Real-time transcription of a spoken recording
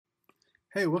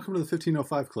Hey, welcome to the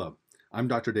 1505 Club. I'm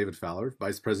Dr. David Fowler,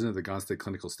 Vice President of the Gonstead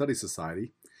Clinical Studies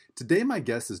Society. Today, my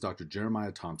guest is Dr.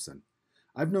 Jeremiah Thompson.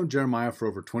 I've known Jeremiah for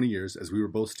over 20 years as we were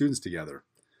both students together.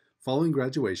 Following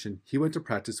graduation, he went to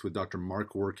practice with Dr.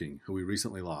 Mark Werking, who we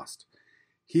recently lost.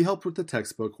 He helped with the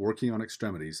textbook Working on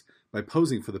Extremities by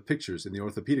posing for the pictures in the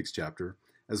orthopedics chapter,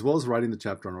 as well as writing the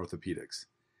chapter on orthopedics.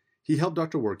 He helped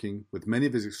Dr. Werking with many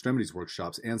of his extremities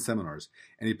workshops and seminars,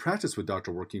 and he practiced with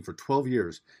Dr. Werking for 12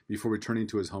 years before returning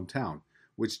to his hometown,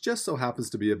 which just so happens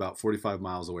to be about 45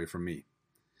 miles away from me.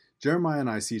 Jeremiah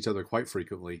and I see each other quite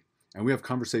frequently, and we have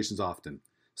conversations often,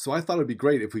 so I thought it would be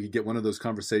great if we could get one of those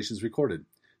conversations recorded.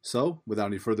 So, without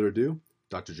any further ado,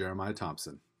 Dr. Jeremiah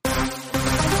Thompson.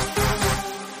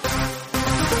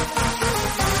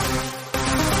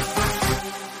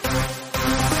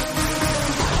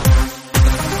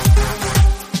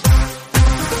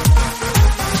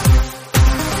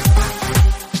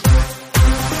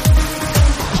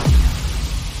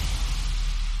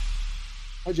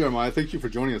 Hi, Jeremiah. Thank you for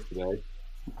joining us today.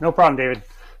 No problem, David.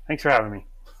 Thanks for having me.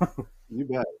 You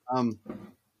bet.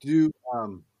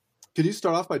 Could you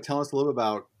start off by telling us a little bit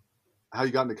about how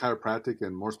you got into chiropractic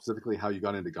and more specifically how you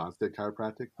got into Gonstead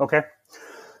Chiropractic? Okay,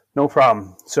 no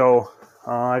problem. So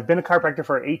I've been a chiropractor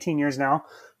for 18 years now.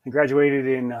 I graduated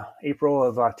in April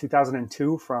of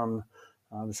 2002 from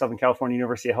the Southern California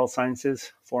University of Health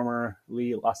Sciences,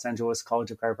 formerly Los Angeles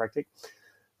College of Chiropractic.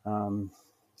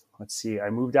 I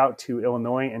moved out to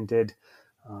Illinois and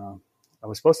I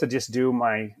was supposed to just do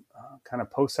my kind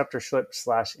of post-ceptorship /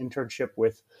 internship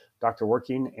with Dr.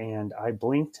 Werking, and I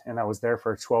blinked and I was there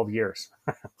for 12 years.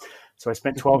 So I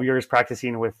spent 12 years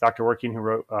practicing with Dr. Werking, who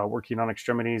wrote Working on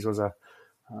Extremities, was a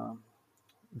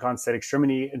Gonstead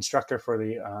extremity instructor for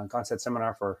the Gonstead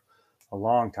seminar for a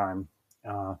long time.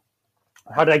 How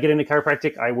did I get into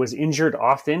chiropractic? I was injured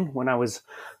often when I was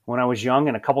young,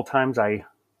 and a couple times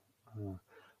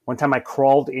one time I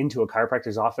crawled into a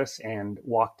chiropractor's office and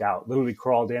walked out, literally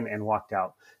crawled in and walked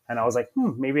out. And I was like,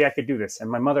 maybe I could do this.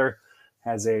 And my mother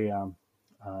has a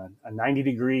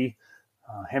 90-degree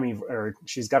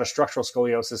she's got a structural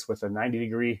scoliosis with a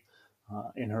 90-degree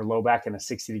in her low back and a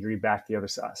 60-degree back the other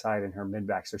side in her mid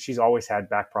back. So she's always had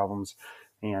back problems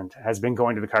and has been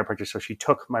going to the chiropractor. So she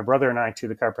took my brother and I to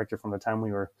the chiropractor from the time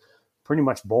we were pretty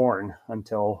much born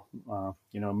until,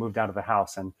 moved out of the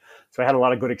house. And so I had a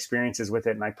lot of good experiences with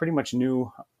it. And I pretty much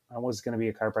knew I was going to be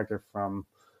a chiropractor from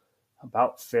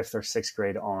about 5th or 6th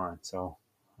grade on. So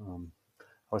I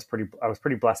was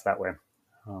pretty blessed that way.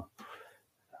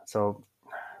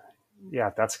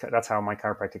 That's how my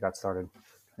chiropractic got started.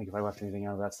 I think if I left anything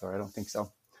out of that story, I don't think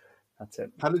so. That's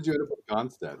it. How did you end up with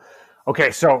Gonstead?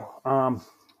 Okay.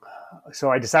 So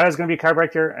I decided I was going to be a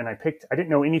chiropractor, and I didn't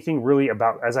know anything really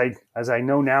about, as I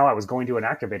know now, I was going to an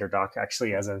activator doc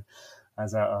actually as a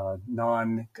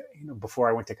before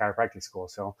I went to chiropractic school.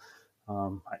 So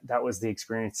that was the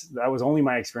experience. That was only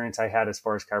my experience I had as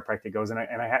far as chiropractic goes. And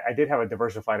I did have a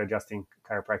diversified adjusting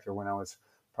chiropractor when I was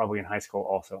probably in high school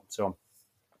also. So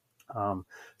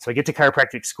I get to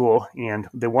chiropractic school, and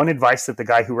the one advice that the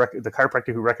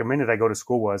chiropractor who recommended I go to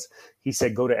school was, he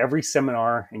said, go to every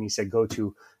seminar, and he said, go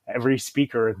to every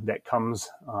speaker that comes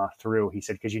through. He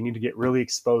said, because you need to get really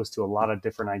exposed to a lot of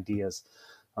different ideas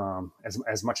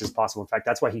as much as possible. In fact,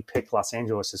 that's why he picked Los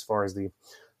Angeles as far as the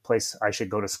place I should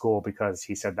go to school, because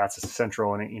he said that's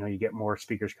central, and you get more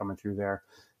speakers coming through there.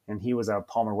 And he was a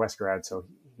Palmer West grad, so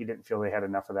he didn't feel they had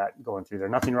enough of that going through there.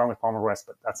 Nothing wrong with Palmer West,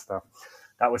 but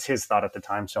that was his thought at the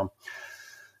time. So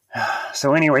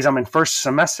anyways, I'm in first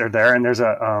semester there, and there's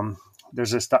a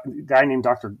guy named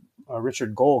Dr.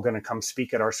 Richard Gohl going to come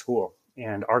speak at our school.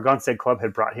 And our Gonstead club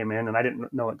had brought him in, and I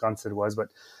didn't know what Gonstead was, but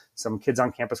some kids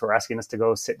on campus were asking us to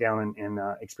go sit down and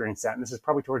experience that. And this is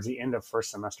probably towards the end of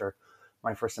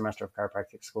my first semester of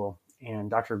chiropractic school. And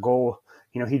Dr. Gohl,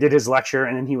 he did his lecture,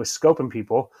 and then he was scoping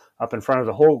people up in front of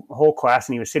the whole class,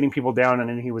 and he was sitting people down, and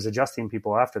then he was adjusting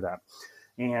people after that.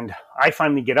 And I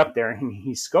finally get up there, and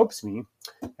he scopes me,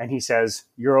 and he says,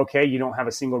 "You're okay. You don't have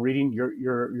a single reading.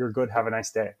 You're good. Have a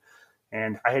nice day."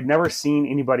 And I had never seen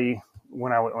anybody,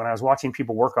 when I was watching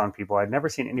people work on people, I'd never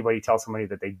seen anybody tell somebody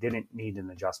that they didn't need an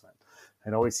adjustment.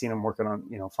 I'd always seen them working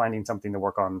on, finding something to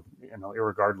work on,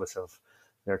 irregardless of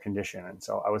their condition. And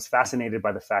so I was fascinated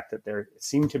by the fact that there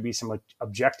seemed to be some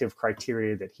objective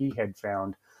criteria that he had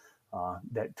found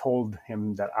that told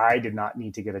him that I did not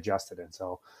need to get adjusted. And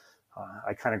so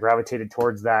I kind of gravitated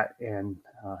towards that. And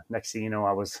next thing you know,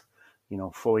 I was,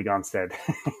 fully Gonstead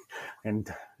and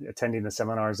attending the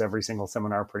seminars, every single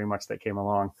seminar pretty much that came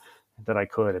along that I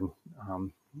could. And,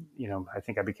 I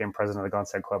think I became president of the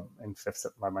Gonstead Club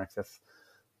by my fifth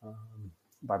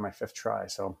try.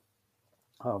 So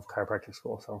of chiropractic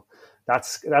school. So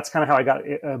that's kind of how I got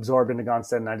absorbed into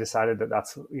Gonstead, and I decided that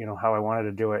that's how I wanted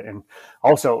to do it. And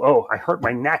also, I hurt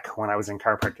my neck when I was in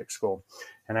chiropractic school,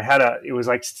 and I had it was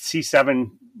like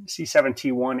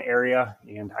C7T1 area,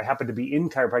 and I happened to be in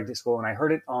chiropractic school, and I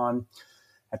heard it on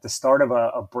at the start of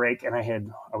a break, and I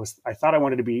thought I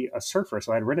wanted to be a surfer,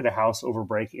 so I had rented a house over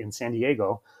break in San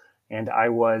Diego. And I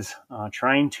was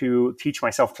trying to teach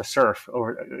myself to surf.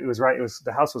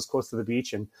 The house was close to the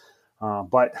beach, and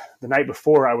but the night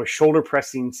before, I was shoulder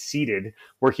pressing seated,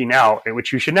 working out,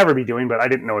 which you should never be doing, but I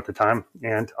didn't know at the time.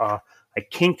 And I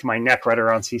kinked my neck right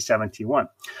around C7T1.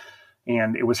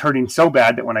 And it was hurting so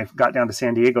bad that when I got down to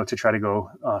San Diego to try to go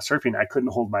surfing, I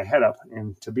couldn't hold my head up.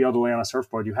 And to be able to lay on a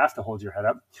surfboard, you have to hold your head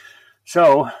up.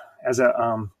 So as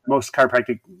most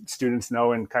chiropractic students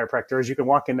know, and chiropractors, you can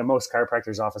walk into most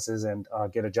chiropractors' offices and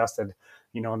get adjusted,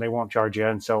 and they won't charge you.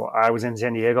 And so I was in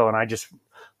San Diego, and I just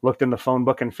looked in the phone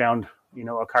book and found, a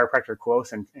chiropractor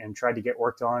close and tried to get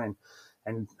worked on.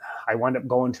 And I wound up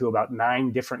going to about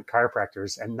 9 different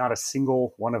chiropractors, and not a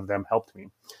single one of them helped me.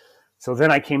 So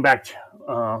then I came back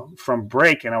from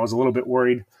break, and I was a little bit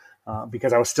worried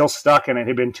because I was still stuck, and it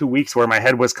had been 2 weeks where my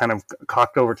head was kind of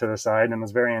cocked over to the side and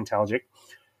was very antalgic.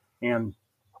 And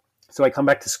so I come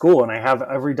back to school, and I have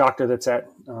every doctor that's at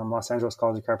Los Angeles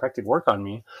College of Chiropractic work on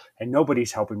me, and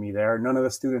nobody's helping me there. None of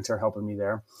the students are helping me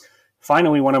there.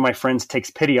 Finally, one of my friends takes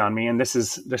pity on me, and this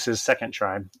is second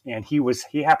try. And he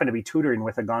happened to be tutoring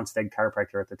with a Gonstead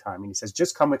chiropractor at the time, and he says,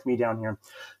 "Just come with me down here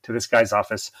to this guy's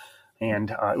office."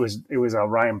 And it was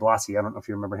Ryan Blassie. I don't know if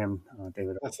you remember him,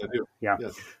 David. Yes, I do. Yeah.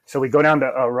 Yes. So we go down to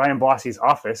Ryan Blassie's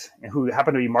office, who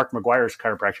happened to be Mark McGuire's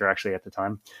chiropractor actually at the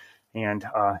time. And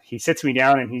he sits me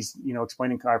down, and he's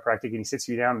explaining chiropractic, and he sits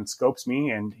me down and scopes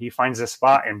me, and he finds this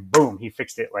spot, and boom, he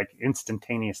fixed it like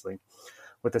instantaneously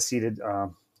with a seated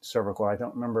cervical. I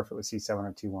don't remember if it was C7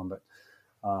 or T1, but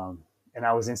and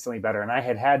I was instantly better. And I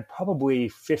had probably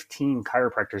 15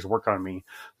 chiropractors work on me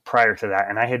prior to that,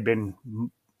 and I had been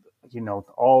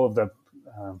all of the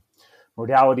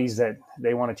modalities that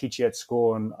they want to teach you at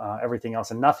school and everything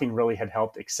else. And nothing really had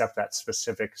helped except that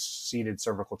specific seated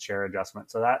cervical chair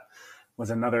adjustment. So that was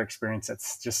another experience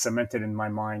that's just cemented in my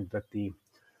mind that the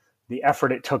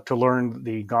effort it took to learn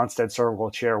the Gonstead cervical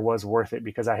chair was worth it,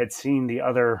 because I had seen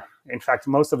in fact,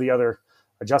 most of the other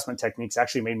adjustment techniques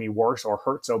actually made me worse or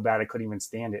hurt so bad I couldn't even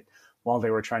stand it while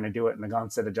they were trying to do it. And the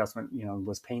Gonstead adjustment,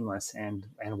 was painless and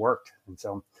worked. And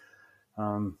so,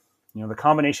 the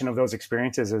combination of those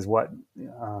experiences is what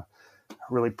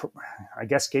really, I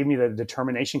guess, gave me the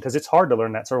determination, because it's hard to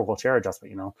learn that cervical chair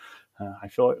adjustment. I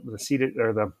feel the seated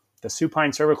or the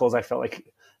supine cervicals, I felt like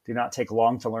do not take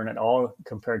long to learn at all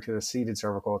compared to the seated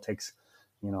cervical. It takes,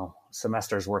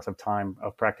 semesters worth of time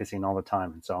of practicing all the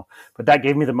time. And so, but that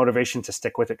gave me the motivation to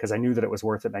stick with it, because I knew that it was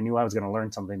worth it. And I knew I was going to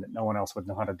learn something that no one else would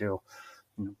know how to do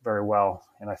very well.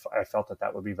 And I felt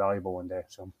that would be valuable one day.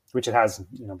 So, which it has,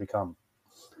 become.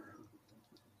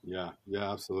 Yeah,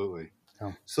 absolutely.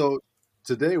 Oh. So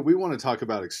today we want to talk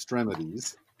about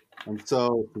extremities. And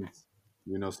so since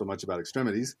you know so much about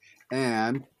extremities,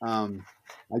 and I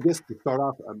guess to start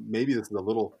off, maybe this is a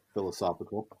little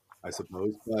philosophical, I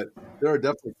suppose, but there are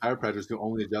definitely chiropractors who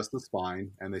only adjust the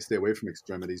spine and they stay away from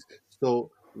extremities.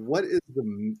 So what is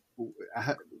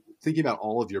thinking about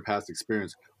all of your past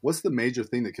experience, what's the major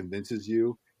thing that convinces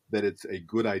you that it's a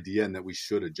good idea and that we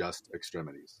should adjust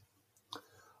extremities?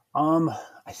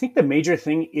 I think the major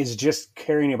thing is just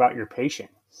caring about your patient.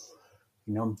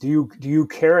 Do you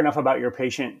care enough about your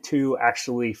patient to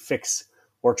actually fix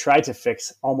or try to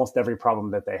fix almost every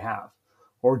problem that they have?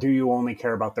 Or do you only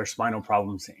care about their spinal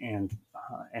problems and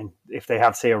if they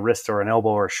have, say, a wrist or an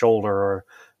elbow or a shoulder or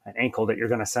an ankle, that you're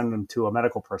going to send them to a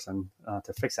medical person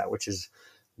to fix that, which is,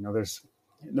 there's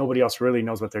nobody else really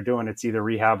knows what they're doing. It's either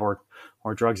rehab or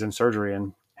drugs and surgery.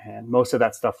 And most of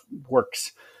that stuff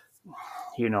works,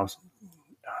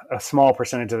 a small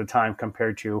percentage of the time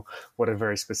compared to what a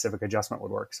very specific adjustment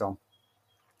would work. So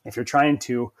if you're trying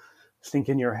to think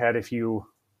in your head if you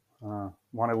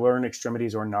want to learn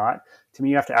extremities or not, to me,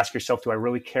 you have to ask yourself, do I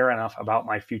really care enough about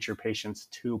my future patients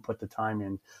to put the time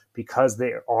in, because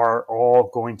they are all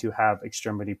going to have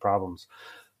extremity problems.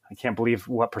 I can't believe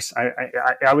what percent.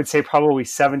 I would say probably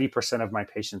 70% of my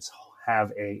patients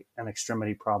have an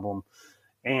extremity problem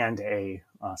and a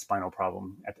spinal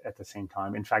problem at the same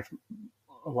time. In fact,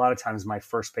 a lot of times my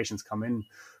first patients come in,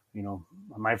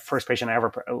 my first patient I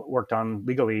ever worked on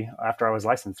legally after I was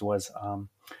licensed was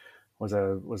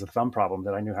a thumb problem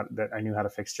that I knew how to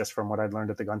fix just from what I'd learned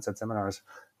at the Gonstead seminars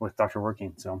with Dr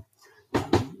Werking. So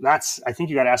I think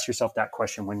you got to ask yourself that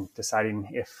question when deciding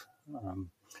if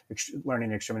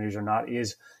learning extremities or not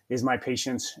is my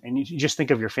patients. And you just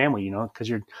think of your family,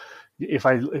 because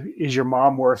is your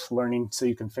mom worth learning so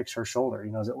you can fix her shoulder?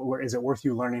 Is it worth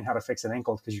you learning how to fix an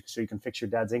ankle so you can fix your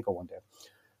dad's ankle one day?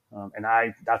 And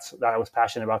I was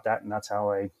passionate about that, and that's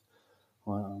how I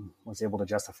was able to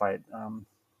justify it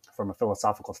from a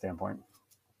philosophical standpoint.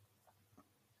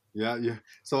 Yeah.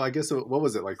 So I guess, what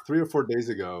was it, like 3 or 4 days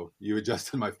ago, you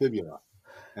adjusted my fibula.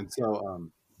 And so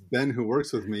Ben, who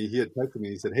works with me, he had texted me.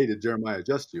 He said, "Hey, did Jeremiah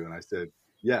adjust you?" And I said,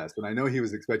 "Yes." And I know he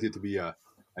was expected to be an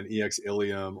EX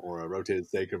ilium or a rotated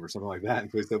sacrum or something like that.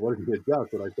 And so he said, "What did he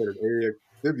adjust?" And I said, "An AX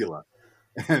fibula."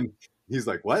 And he's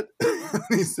like, "What?"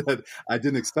 He said, "I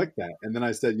didn't expect that." And then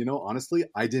I said, honestly,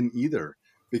 I didn't either.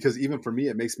 Because even for me,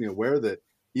 it makes me aware that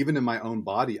even in my own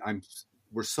body,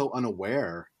 we're so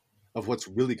unaware of what's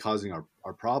really causing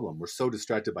our problem. We're so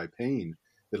distracted by pain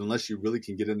that unless you really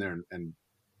can get in there and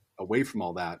away from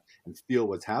all that and feel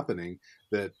what's happening,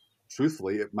 that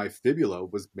truthfully, my fibula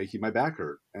was making my back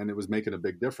hurt, and it was making a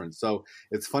big difference. So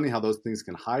it's funny how those things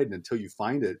can hide, and until you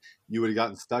find it, you would have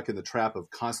gotten stuck in the trap of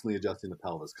constantly adjusting the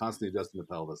pelvis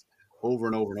over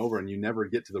and over and over, and you never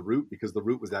get to the root, because the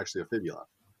root was actually a fibula.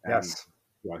 And Yes.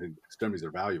 I think extremities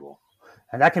are valuable.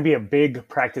 And that can be a big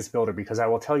practice builder, because I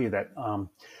will tell you that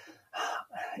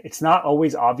it's not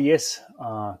always obvious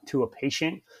to a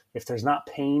patient if there's not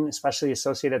pain, especially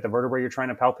associated at the vertebrae you're trying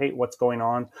to palpate, what's going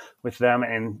on with them.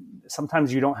 And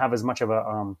sometimes you don't have as much of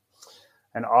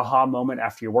an aha moment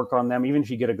after you work on them, even if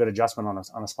you get a good adjustment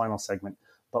on a spinal segment.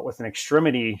 But with an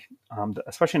extremity,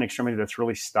 especially an extremity that's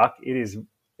really stuck, it is,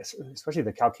 especially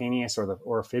the calcaneus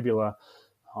or a fibula,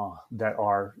 that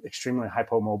are extremely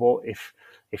hypomobile.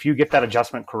 If you get that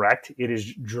adjustment correct, it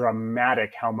is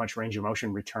dramatic how much range of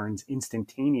motion returns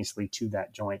instantaneously to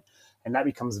that joint. And that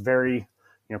becomes very,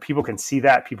 people can see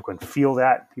that, people can feel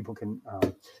that, people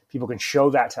can show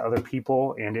that to other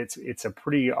people. And it's a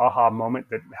pretty aha moment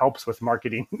that helps with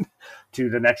marketing to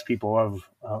the next people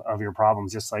of your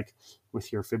problems, just like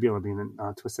with your fibula being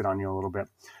twisted on you a little bit.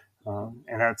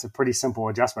 And that's a pretty simple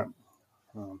adjustment.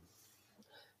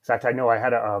 In fact, I know I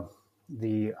had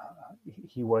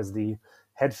he was the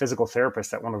head physical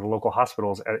therapist at one of the local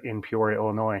hospitals in Peoria,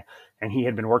 Illinois, and he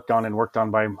had been worked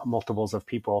on by multiples of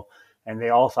people, and they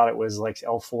all thought it was like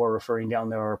L4 referring down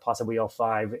there, or possibly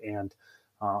L5. And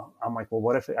I'm like, well,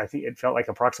 what if I think it felt like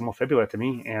a proximal fibula to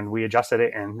me? And we adjusted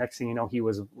it, and next thing you know, he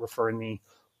was referring me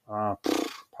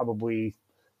probably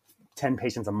 10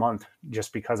 patients a month,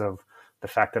 just because of the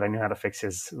fact that I knew how to fix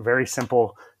his very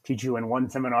simple, teach you in one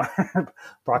seminar,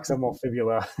 proximal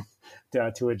fibula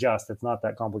to adjust. It's not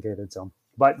that complicated. So,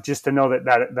 but just to know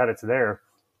that it's there,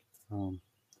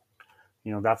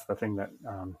 that's the thing that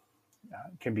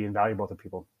can be invaluable to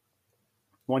people.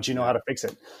 Once you know how to fix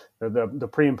it, the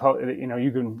pre and post,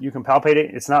 you can palpate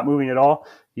it. It's not moving at all.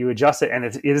 You adjust it, and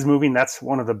it is moving. That's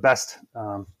one of the best,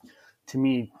 to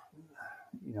me,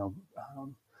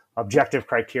 objective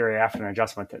criteria after an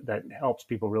adjustment that helps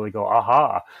people really go,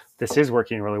 aha, this is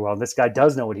working really well. This guy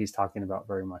does know what he's talking about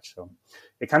very much. So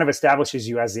it kind of establishes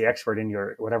you as the expert in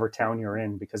your whatever town you're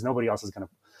in, because nobody else is going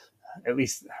to, at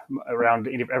least around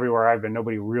everywhere I've been,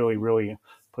 nobody really, really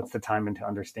puts the time in to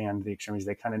understand the extremities.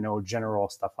 They kind of know general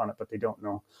stuff on it, but they don't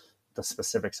know the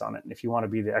specifics on it. And if you want to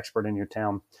be the expert in your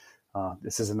town,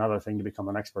 this is another thing to become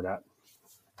an expert at.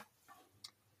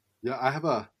 Yeah, I have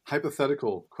a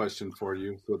hypothetical question for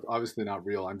you. So it's obviously not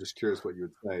real. I'm just curious what you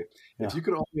would say. Yeah. If you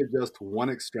could only adjust one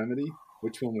extremity,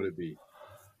 which one would it be?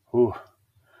 Ooh,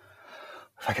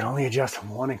 if I could only adjust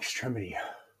one extremity.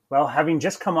 Well, having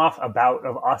just come off a bout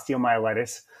of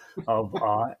osteomyelitis of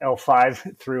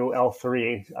L5 through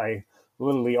L3, I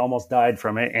literally almost died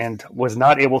from it and was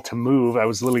not able to move. I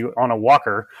was literally on a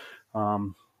walker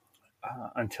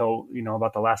until,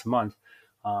 about the last month.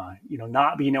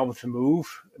 Not being able to move,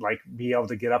 like be able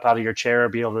to get up out of your chair,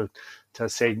 be able to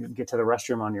say, get to the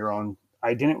restroom on your own.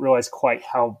 I didn't realize quite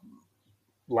how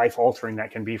life altering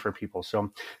that can be for people.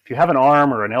 So if you have an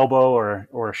arm or an elbow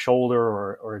or a shoulder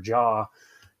or a jaw,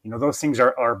 those things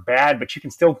are bad, but you can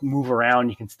still move around.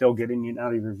 You can still get in and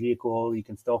out of your vehicle. You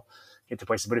can still get to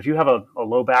places. But if you have a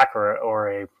low back or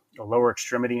a lower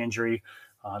extremity injury,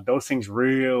 those things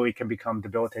really can become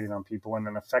debilitating on people and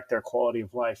then affect their quality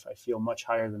of life. I feel much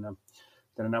higher than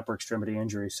an upper extremity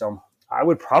injury. So I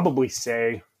would probably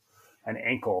say an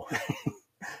ankle,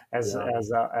 as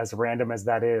random as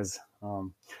that is.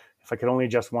 If I could only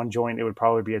adjust one joint, it would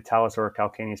probably be a talus or a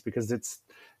calcaneus, because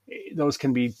those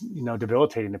can be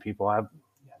debilitating to people.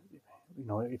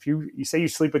 If you say you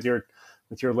sleep with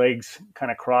your legs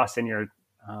kind of crossed and your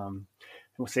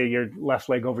say your left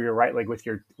leg over your right leg with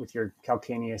your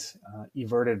calcaneus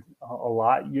everted a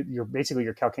lot, you're basically,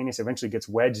 your calcaneus eventually gets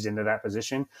wedged into that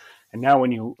position. And now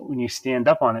when you stand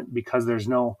up on it, because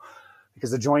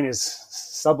the joint is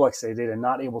subluxated and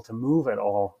not able to move at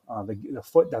all, the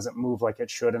foot doesn't move like it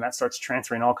should, and that starts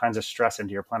transferring all kinds of stress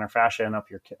into your plantar fascia and up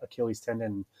your Achilles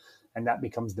tendon, and that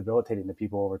becomes debilitating to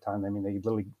people over time. I mean,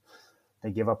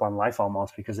 they give up on life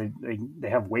almost, because they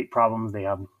have weight problems, they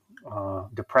have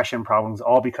depression problems,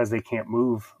 all because they can't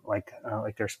move like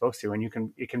they're supposed to.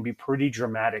 And it can be pretty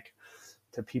dramatic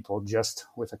to people just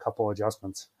with a couple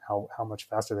adjustments, how much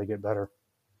faster they get better.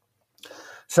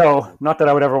 So, not that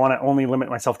I would ever want to only limit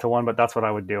myself to one, but that's what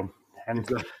I would do. And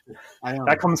exactly.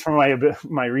 That comes from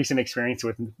my recent experience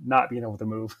with not being able to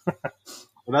move.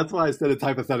 Well, that's why I said it's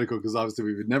hypothetical, because obviously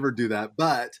we would never do that.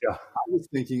 But yeah. I was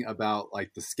thinking about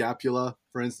like the scapula,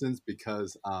 for instance,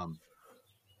 because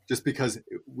just because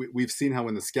we've seen how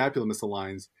when the scapula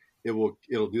misaligns, it'll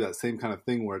do that same kind of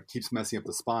thing where it keeps messing up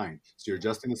the spine. So you're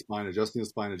adjusting the spine,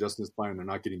 and they're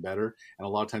not getting better. And a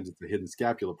lot of times it's a hidden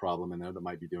scapula problem in there that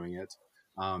might be doing it.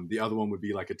 The other one would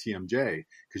be like a TMJ,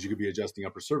 because you could be adjusting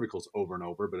upper cervicals over and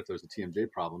over, but if there's a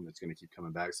TMJ problem, it's going to keep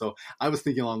coming back. So I was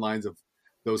thinking along lines of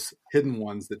those hidden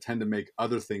ones that tend to make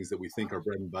other things that we think are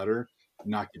bread and butter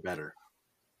not get better.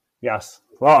 Yes.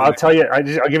 Well, I'll tell you, I'll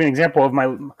give you an example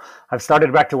of I've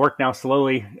started back to work now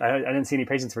slowly. I didn't see any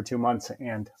patients for 2 months,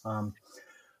 and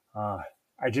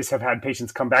I just have had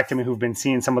patients come back to me who've been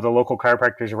seeing some of the local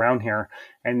chiropractors around here,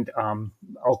 and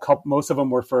most of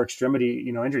them were for extremity,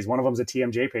 injuries. One of them's a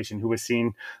TMJ patient who was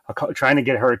seen trying to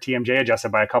get her TMJ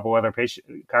adjusted by a couple other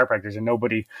chiropractors, and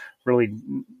nobody really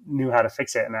knew how to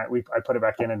fix it. And I put it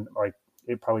back in, and like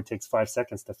it probably takes 5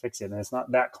 seconds to fix it, and it's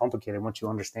not that complicated once you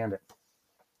understand it.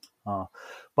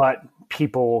 But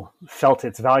people felt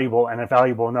it's valuable, and it's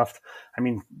valuable enough. I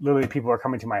mean, literally, people are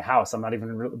coming to my house. I'm not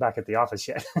even back at the office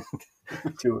yet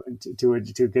to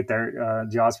get their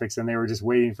jaws fixed, and they were just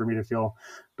waiting for me to feel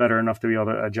better enough to be able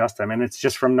to adjust them. And it's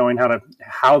just from knowing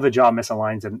how the jaw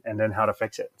misaligns and then how to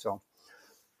fix it. So,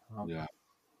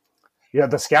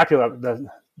 the scapula,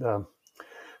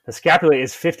 the scapula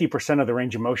is 50% of the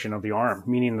range of motion of the arm,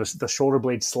 meaning the shoulder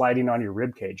blade sliding on your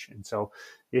rib cage. And so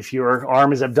if your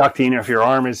arm is abducting, or if your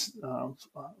arm is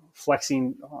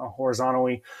flexing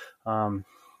horizontally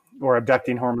or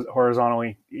abducting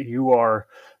horizontally, you are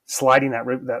sliding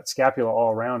that scapula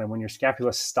all around. And when your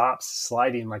scapula stops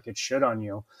sliding like it should on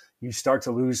you, you start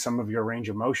to lose some of your range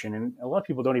of motion. And a lot of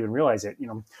people don't even realize it.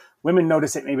 Women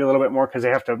notice it maybe a little bit more because they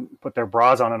have to put their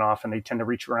bras on and off, and they tend to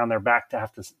reach around their back to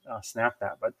have to snap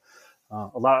that. But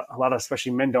a lot of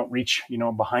especially men don't reach,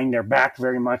 behind their back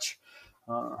very much,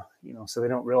 so they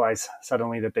don't realize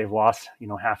suddenly that they've lost,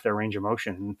 half their range of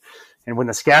motion. And when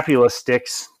the scapula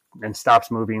sticks and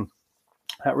stops moving,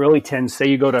 that really tends, say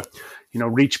you go to,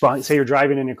 reach behind, say you're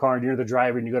driving in your car and you're the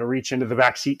driver and you go to reach into the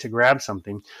back seat to grab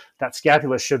something, that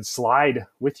scapula should slide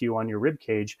with you on your rib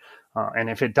cage. And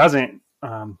if it doesn't,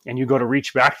 and you go to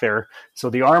reach back there, so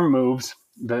the arm moves,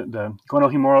 the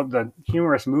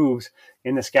humerus moves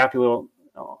in the scapula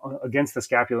against the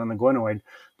scapula and the glenoid,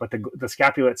 but the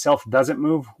scapula itself doesn't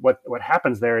move. What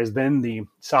happens there is then the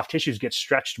soft tissues get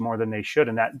stretched more than they should,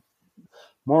 and that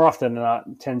more often than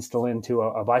not tends to lead to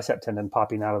a bicep tendon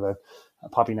popping out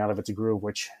of its groove,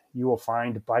 which you will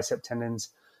find bicep tendons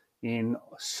in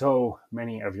so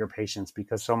many of your patients,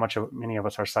 because many of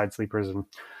us are side sleepers, and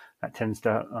that tends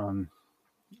to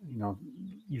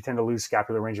you tend to lose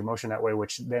scapular range of motion that way,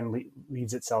 which then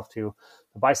leads itself to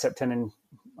the bicep tendon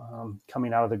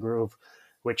coming out of the groove,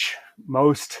 which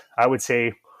I would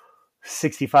say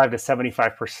 65 to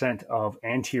 75% of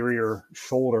anterior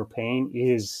shoulder pain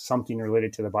is something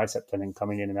related to the bicep tendon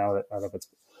coming in and out of its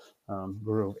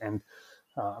groove. And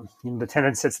the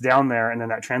tendon sits down there, and then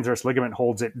that transverse ligament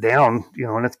holds it down,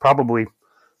 and it's probably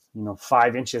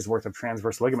 5 inches worth of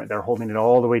transverse ligament there, holding it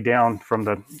all the way down from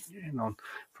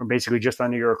from basically just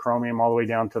under your acromion all the way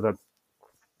down to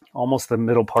almost the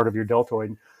middle part of your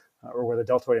deltoid, or where the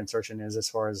deltoid insertion is, as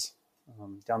far as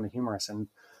down the humerus. And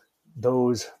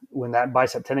when that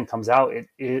bicep tendon comes out,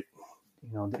 it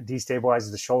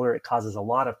destabilizes the shoulder. It causes a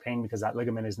lot of pain because that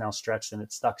ligament is now stretched and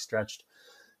it's stuck stretched.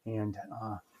 And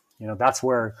that's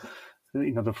where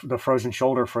the frozen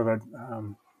shoulder, for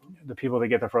the people that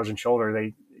get the frozen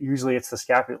shoulder, usually it's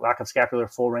the lack of scapular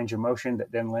full range of motion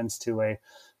that then lends to a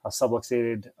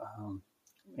subluxated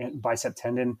bicep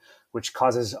tendon, which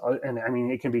causes, and I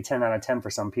mean, it can be 10 out of 10 for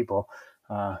some people,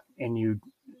 and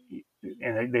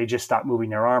they just stop moving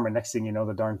their arm, and next thing you know,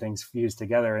 the darn thing's fused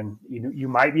together, and you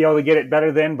might be able to get it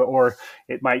better then, or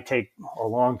it might take a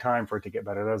long time for it to get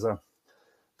better.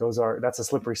 that's a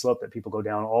slippery slope that people go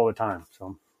down all the time.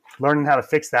 So learning how to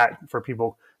fix that for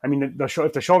people. I mean,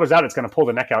 if the shoulder's out, it's going to pull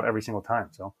the neck out every single time.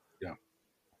 So Yeah.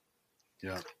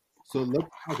 Yeah. So let's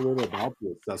talk a little about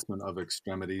the assessment of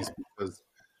extremities, because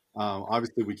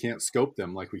obviously we can't scope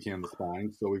them like we can the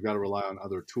spine. So we've got to rely on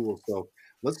other tools. So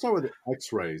let's start with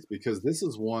x-rays, because this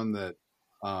is one that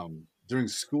during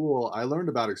school, I learned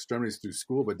about extremities through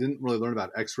school, but didn't really learn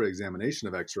about x-ray examination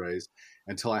of x-rays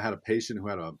until I had a patient who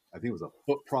had I think it was a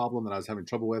foot problem that I was having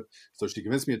trouble with. So she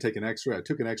convinced me to take an x-ray. I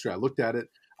took an x-ray. I looked at it.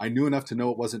 I knew enough to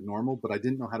know it wasn't normal, but I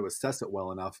didn't know how to assess it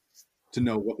well enough to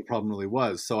know what the problem really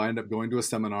was. So I ended up going to a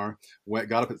seminar,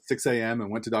 got up at 6 a.m. and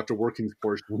went to Dr. Werking's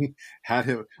portion,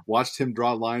 watched him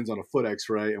draw lines on a foot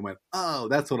x-ray and went, oh,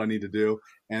 that's what I need to do,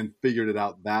 and figured it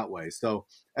out that way. So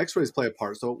x-rays play a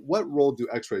part. So what role do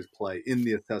x-rays play in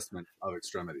the assessment of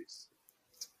extremities?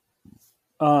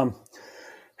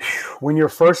 When you're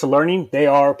first learning, they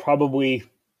are probably,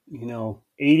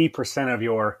 80% of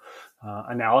your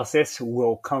analysis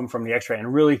will come from the x-ray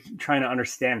and really trying to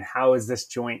understand how is this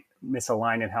joint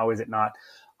misaligned and how is it not.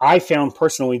 I found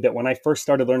personally that when I first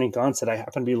started learning Gonstead, I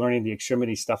happened to be learning the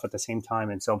extremity stuff at the same time.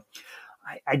 And so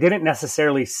I didn't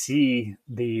necessarily see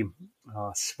the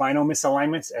spinal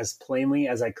misalignments as plainly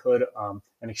as I could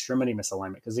an extremity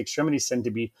misalignment, because the extremities tend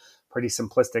to be pretty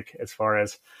simplistic as far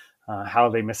as how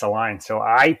they misalign. So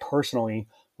I personally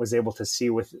was able to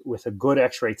see with a good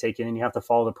x-ray taken, and you have to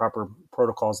follow the proper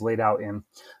protocols laid out in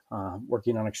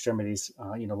working on extremities,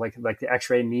 like the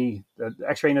x-ray knee, the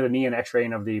x-raying of the knee and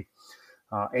x-raying of the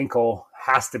ankle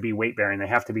has to be weight bearing. They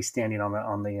have to be standing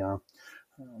they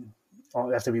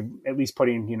have to be at least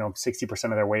putting 60%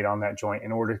 of their weight on that joint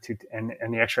in order to, and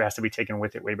the x-ray has to be taken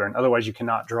with it weight bearing. Otherwise you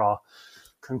cannot draw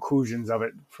conclusions of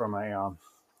it from a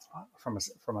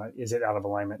is it out of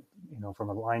alignment, from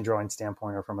a line drawing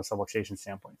standpoint or from a subluxation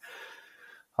standpoint.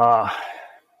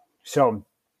 So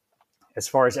as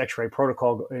far as x-ray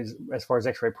protocol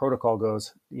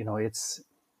goes, it's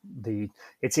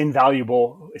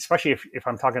invaluable, especially if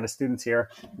I'm talking to students here.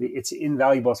 It's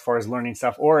invaluable as far as learning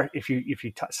stuff. Or if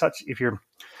you're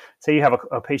say you have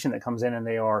a patient that comes in and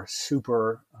they are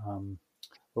super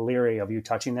leery of you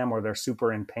touching them, or they're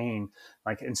super in pain,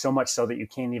 and so much so that you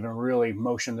can't even really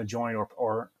motion the joint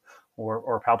or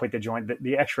palpate the joint.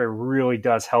 The x-ray really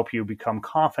does help you become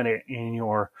confident in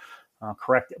your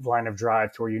correct line of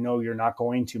drive, to where you're not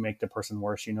going to make the person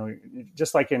worse.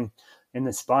 Just like in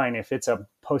the spine, if it's a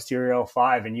posterior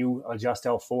L5 and you adjust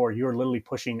L4, you're literally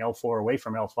pushing L4 away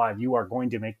from L5. You are going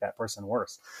to make that person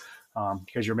worse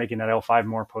because you're making that L5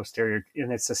 more posterior.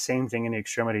 And it's the same thing in the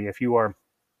extremity. If you are,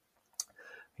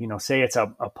 say it's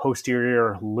a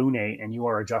posterior lunate and you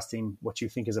are adjusting what you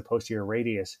think is a posterior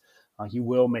radius, you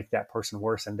will make that person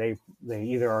worse, and they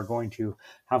either are going to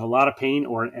have a lot of pain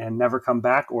and never come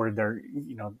back, or they're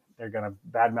going to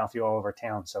badmouth you all over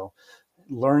town. So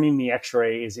learning the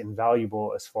x-ray is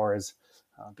invaluable as far as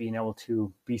being able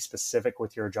to be specific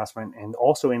with your adjustment, and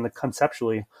also in the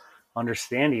conceptually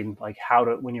understanding how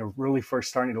to, when you're really first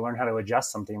starting to learn how to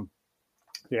adjust something,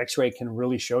 the x-ray can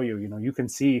really show you. You can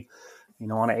see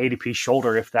on an ADP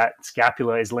shoulder if that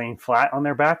scapula is laying flat on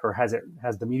their back, or has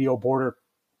the medial border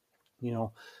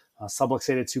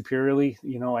subluxated superiorly,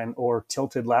 or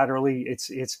tilted laterally.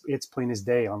 It's plain as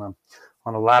day. On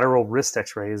a lateral wrist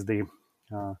x-ray, is the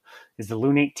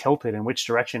lunate tilted? In which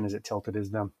direction is it tilted?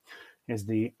 Is the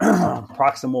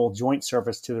proximal joint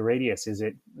surface to the radius, is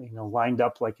it lined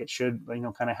up like it should,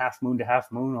 kind of half moon to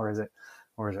half moon, or is it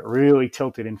really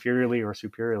tilted inferiorly or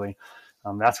superiorly?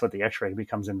 That's what the x-ray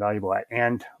becomes invaluable at.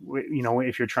 And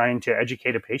if you're trying to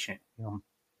educate a patient,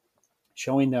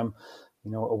 showing them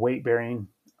a weight bearing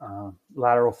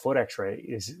lateral foot x-ray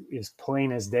is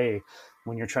plain as day.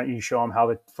 When you show them how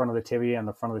the front of the tibia and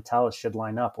the front of the talus should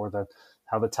line up, or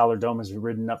how the talar dome is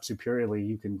ridden up superiorly,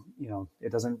 you can,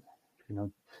 it doesn't,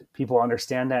 people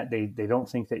understand that. They don't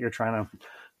think that you're trying to,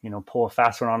 pull a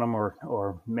fast one on them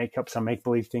or make up some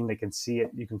make-believe thing. They can see it.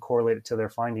 You can correlate it to their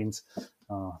findings.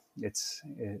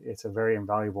 It's a very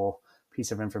invaluable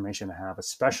piece of information to have,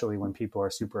 especially when people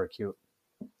are super acute.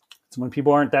 So when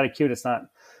people aren't that acute, it's not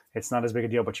as big a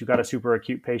deal. But you got a super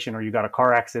acute patient, or you got a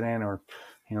car accident, or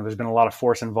there's been a lot of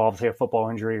force involved, say a football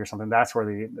injury or something. That's where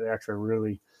the x-ray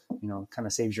really kind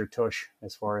of saves your tush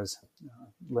as far as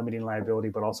limiting liability,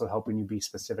 but also helping you be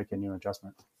specific in your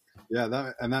adjustment. Yeah,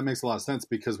 that makes a lot of sense,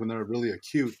 because when they're really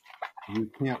acute, you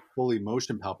can't fully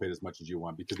motion palpate as much as you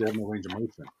want because they have no range of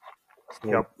motion. So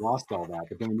Yep. you lost all that.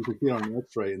 But then when you can see it on an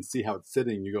x-ray and see how it's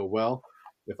sitting, you go, well,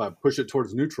 if I push it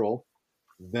towards neutral,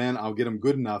 then I'll get them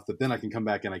good enough that then I can come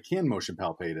back and I can motion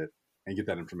palpate it and get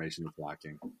that information that's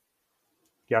lacking.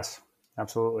 Yes,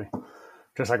 absolutely.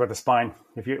 Just like with the spine,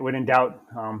 when in doubt,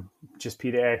 just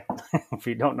P to A. If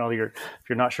you don't know, if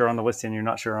you're not sure on the listing, you're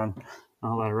not sure on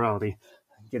laterality,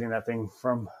 getting that thing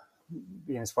from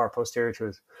being as far posterior to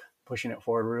as pushing it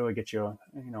forward really get you,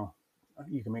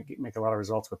 you can make a lot of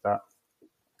results with that.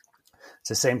 It's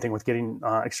the same thing with getting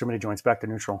extremity joints back to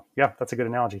neutral. Yeah, that's a good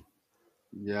analogy.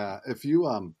 Yeah, if you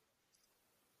I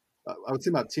would say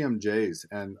about TMJs,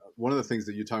 and one of the things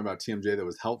that you talked about TMJ that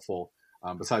was helpful,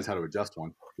 besides how to adjust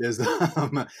one, is the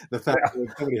fact that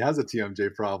if somebody has a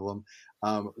TMJ problem,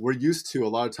 we're used to a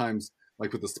lot of times,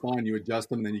 like with the spine, you adjust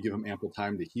them and then you give them ample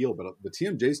time to heal. But the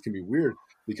TMJs can be weird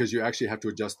because you actually have to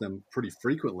adjust them pretty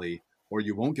frequently, or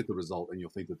you won't get the result, and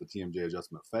you'll think that the TMJ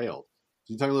adjustment failed.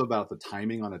 Can you talk a little about the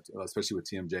timing on it, especially with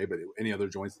TMJ, but any other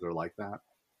joints that are like that?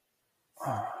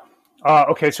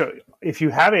 Okay, so if you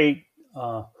have a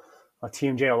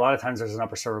TMJ, a lot of times there's an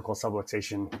upper cervical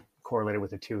subluxation correlated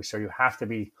with it too. So you have to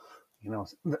be, the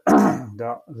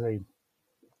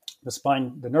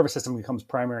spine, the nervous system becomes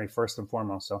primary first and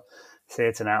foremost. So say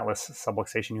it's an atlas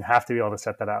subluxation, you have to be able to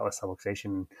set that atlas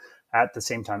subluxation at the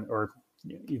same time, or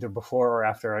either before or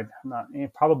after.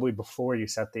 Probably before you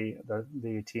set the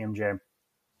TMJ.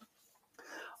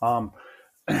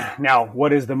 Now,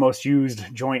 what is the most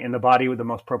used joint in the body with the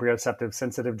most proprioceptive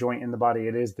sensitive joint in the body?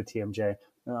 It is the TMJ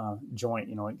joint.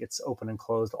 It gets open and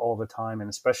closed all the time. And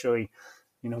especially,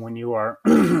 when you are,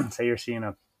 say you're seeing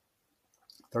a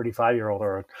 35-year-old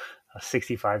or a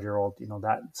 65-year-old,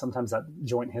 that sometimes that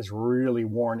joint has really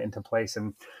worn into place.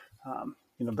 And,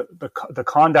 the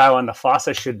condyle and the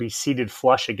fossa should be seated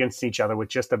flush against each other with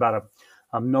just about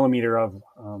a millimeter of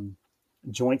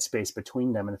joint space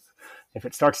between them. And if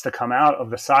it starts to come out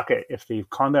of the socket, if the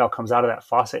condyle comes out of that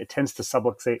fossa, it tends to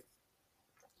subluxate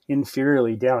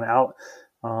inferiorly down out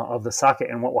of the socket.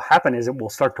 And what will happen is it will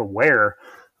start to wear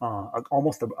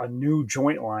almost a new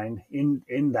joint line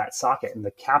in that socket, and the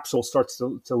capsule starts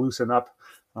to loosen up,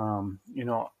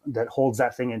 that holds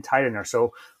that thing in tight in there.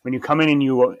 So when you come in and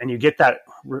you get that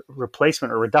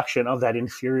replacement or reduction of that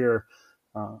inferior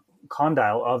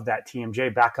condyle of that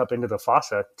TMJ back up into the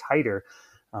fossa tighter,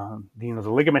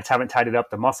 the ligaments haven't tied it up,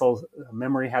 the muscle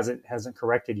memory hasn't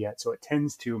corrected yet, so it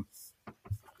tends to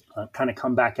kind of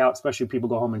come back out, especially if people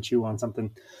go home and chew on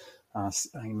something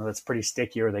that's pretty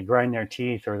sticky, or they grind their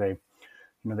teeth, or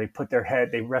they put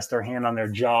they rest their hand on their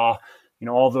jaw.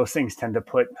 All those things tend to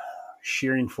put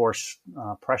shearing force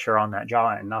pressure on that jaw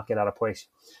and knock it out of place.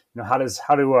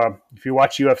 If you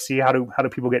watch UFC, how do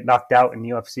people get knocked out in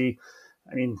UFC?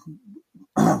 I mean,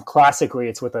 classically,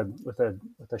 it's with a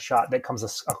shot that comes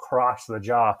across the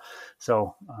jaw.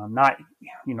 So not,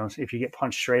 if you get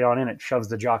punched straight on in, it shoves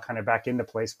the jaw kind of back into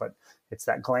place, but it's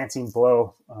that glancing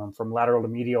blow from lateral to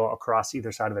medial across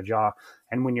either side of the jaw.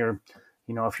 And when you're,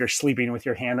 if you're sleeping with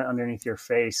your hand underneath your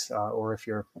face, or if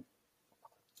you're,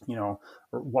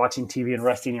 watching TV and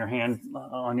resting your hand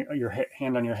on your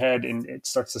hand on your head, and it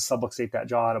starts to subluxate that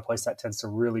jaw out of place, that tends to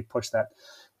really push that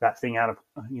thing out of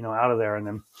there. And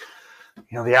then,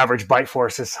 the average bite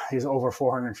force is over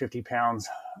 450 pounds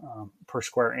per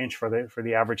square inch for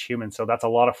the average human. So that's a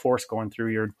lot of force going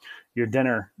through your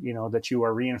dinner, that you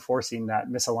are reinforcing that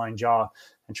misaligned jaw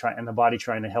and the body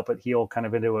trying to help it heal kind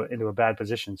of into a bad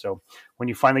position. So when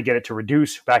you finally get it to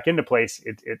reduce back into place,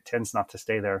 it tends not to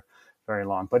stay there very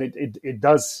long. But it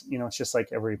does, it's just like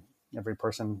every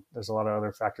person. There's a lot of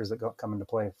other factors that come into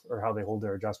play for how they hold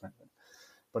their adjustment.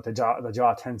 But the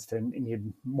jaw tends to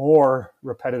need more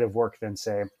repetitive work than,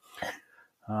 say,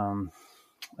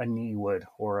 a knee would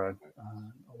or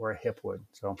a hip would.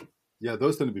 So yeah,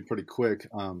 those tend to be pretty quick.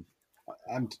 I'm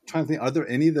trying to think, are there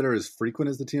any that are as frequent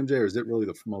as the TMJ, or is it really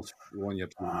the most one you have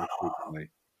to do most frequently?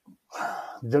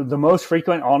 The most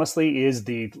frequent, honestly, is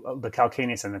the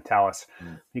calcaneus and the talus,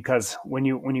 because when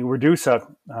you reduce a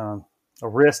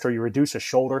wrist or you reduce a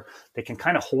shoulder, they can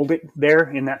kind of hold it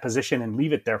there in that position and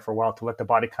leave it there for a while to let the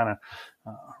body kind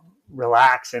of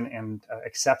relax and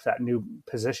accept that new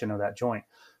position of that joint.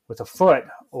 With a foot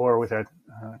or with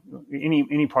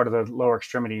any part of the lower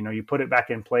extremity, you put it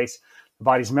back in place. The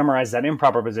body's memorized that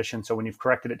improper position. So when you've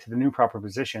corrected it to the new proper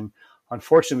position,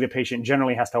 unfortunately, the patient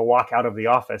generally has to walk out of the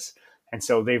office. And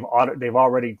so they've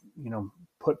already,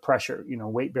 put pressure,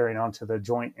 weight bearing onto the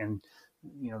joint, and,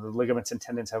 the ligaments and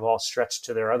tendons have all stretched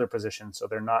to their other position. So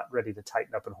they're not ready to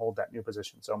tighten up and hold that new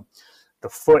position. So the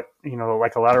foot,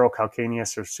 like a lateral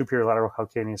calcaneus or superior lateral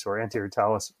calcaneus or anterior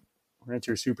talus or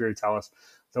anterior superior talus,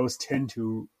 those tend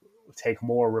to take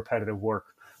more repetitive work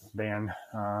than,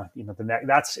 the neck.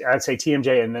 That's, I'd say,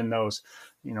 TMJ. And then those,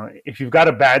 if you've got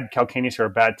a bad calcaneus or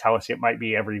a bad talus, it might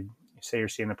be say you're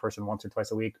seeing the person once or twice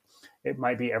a week, it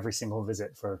might be every single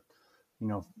visit for,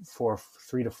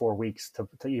 3 to 4 weeks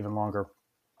to even longer.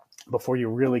 before you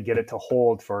really get it to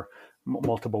hold for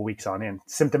multiple weeks on end.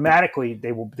 Symptomatically,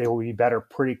 they will be better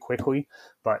pretty quickly,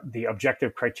 but the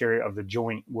objective criteria of the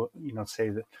joint will, say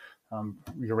that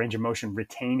your range of motion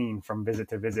retaining from visit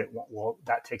to visit, well,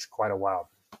 that takes quite a while.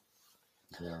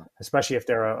 Yeah. Especially if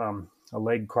they're a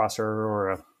leg crosser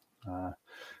or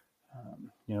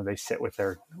they sit with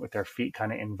their feet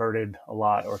kind of inverted a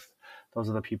lot, or those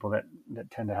are the people that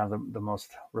tend to have the most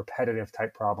repetitive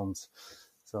type problems.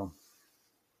 So,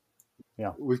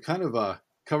 yeah, we've kind of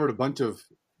covered a bunch of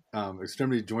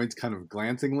extremity joints kind of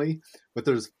glancingly, but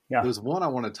there's one I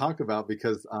want to talk about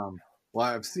because well,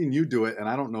 I've seen you do it, and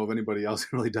I don't know of anybody else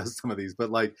who really does some of these.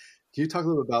 But can you talk a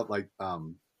little about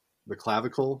the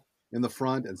clavicle in the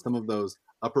front and some of those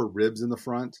upper ribs in the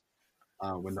front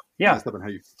when they're messed up, and how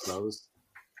you fix those?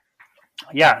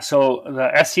 Yeah. So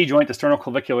the SC joint, the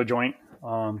sternoclavicular joint,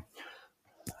 or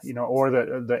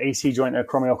the AC joint, the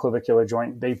acromioclavicular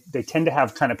joint, they tend to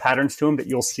have kind of patterns to them that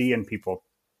you'll see in people.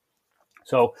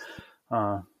 So,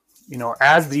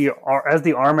 as the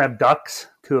arm abducts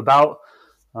to about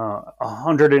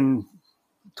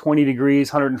 120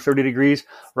 degrees, 130 degrees,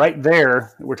 right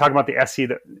there, we're talking about the SC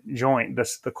joint.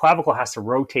 The clavicle has to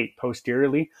rotate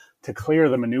posteriorly to clear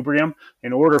the manubrium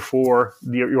in order for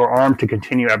your arm to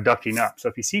continue abducting up. So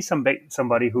if you see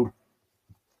somebody who,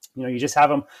 you just have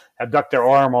them abduct their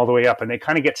arm all the way up, and they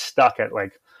kind of get stuck at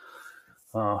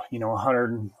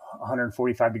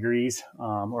 145 degrees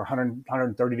or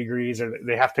 130 degrees, or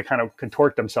they have to kind of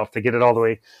contort themselves to get it all the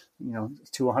way,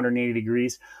 to 180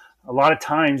 degrees. A lot of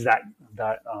times that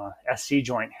SC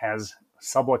joint has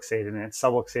subluxated, and it's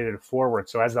subluxated forward.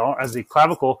 So as the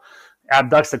clavicle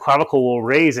abducts, the clavicle will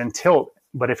raise and tilt.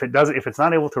 But if it's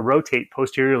not able to rotate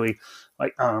posteriorly,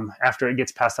 after it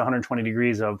gets past 120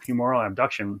 degrees of humeral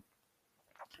abduction,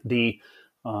 the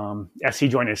SC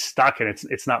joint is stuck and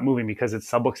it's not moving because it's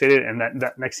subluxated. And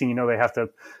that next thing you know, they have to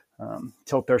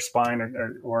tilt their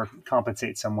spine or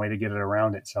compensate some way to get it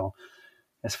around it. So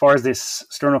as far as this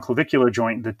sternoclavicular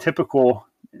joint, the typical,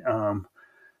 and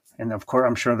of course,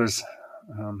 I'm sure there's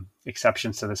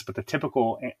exceptions to this, but the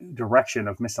typical direction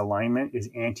of misalignment is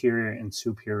anterior and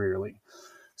superiorly.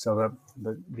 So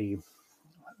the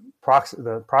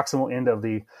proximal end of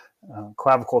the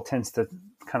clavicle tends to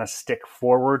kind of stick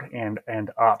forward and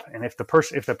up. And if the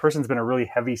person's been a really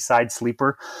heavy side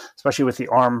sleeper, especially with the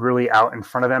arm really out in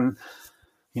front of them,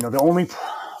 the only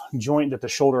joint that the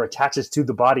shoulder attaches to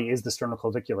the body is the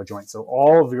sternoclavicular joint. So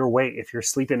all of your weight, if you're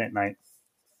sleeping at night,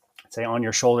 say on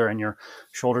your shoulder, and your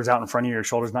shoulder's out in front of you, your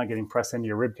shoulder's not getting pressed into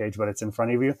your rib cage, but it's in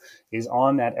front of you, is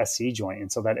on that SC joint.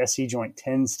 And so that SC joint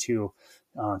tends to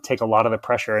take a lot of the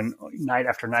pressure, and night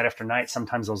after night after night,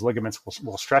 sometimes those ligaments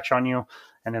will stretch on you,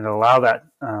 and it'll allow that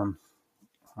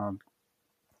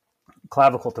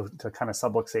clavicle to kind of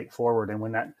subluxate forward. And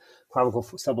when that clavicle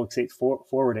subluxates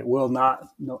forward, it will now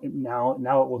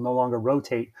it will no longer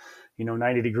rotate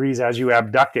 90 degrees as you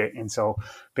abduct it. And so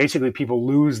basically people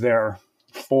lose their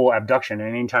full abduction, and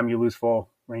anytime you lose full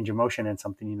range of motion in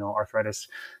something, arthritis,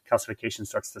 calcification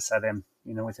starts to set in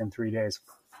within 3 days,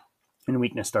 and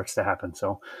weakness starts to happen.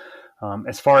 So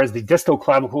as far as the distal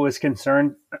clavicle is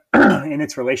concerned, in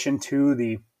its relation to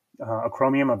the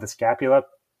acromion of the scapula,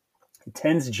 it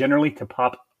tends generally to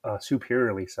pop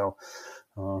superiorly. So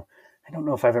I don't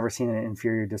know if I've ever seen an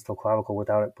inferior distal clavicle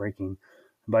without it breaking,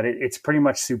 but it's pretty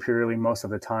much superiorly most of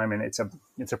the time. And it's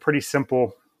a pretty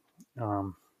simple,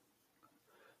 what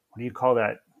do you call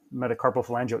that?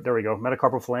 Metacarpophalangeal. There we go.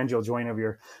 Metacarpophalangeal joint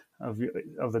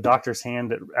of the doctor's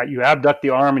hand, that you abduct the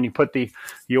arm and you put if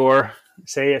you're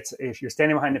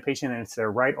standing behind the patient and it's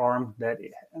their right arm that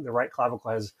the right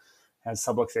clavicle has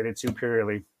subluxated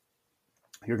superiorly,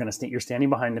 you're standing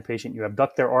behind the patient, you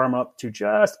abduct their arm up to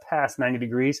just past 90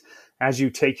 degrees as you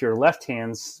take your left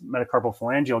hand's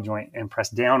metacarpophalangeal joint and press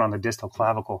down on the distal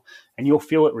clavicle, and you'll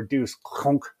feel it reduce,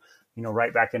 clunk,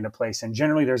 right back into place. And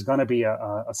generally there's going to be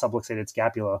a subluxated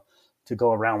scapula to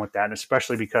go around with that,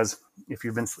 especially because if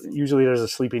usually there's a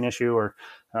sleeping issue or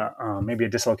maybe a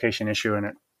dislocation issue,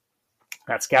 and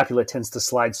that scapula tends to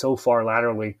slide so far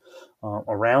laterally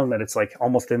around that it's like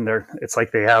almost in there. It's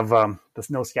like they have there's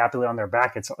no scapula on their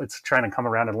back. It's trying to come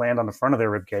around and land on the front of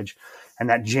their rib cage, and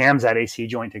that jams that AC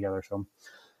joint together. So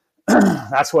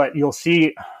that's what you'll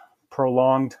see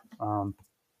prolonged.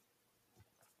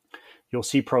 You'll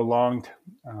see prolonged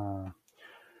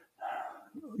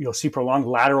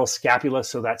lateral scapula.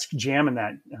 So that's jamming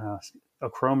that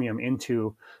acromion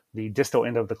into the distal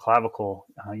end of the clavicle.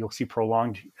 You'll see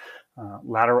prolonged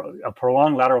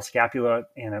lateral scapula,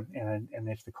 and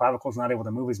if the clavicle is not able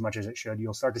to move as much as it should,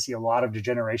 you'll start to see a lot of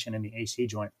degeneration in the AC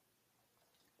joint,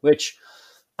 which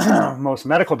most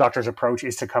medical doctors' approach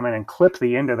is to come in and clip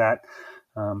the end of that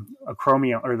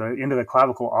acromion or the end of the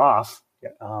clavicle off,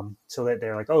 so that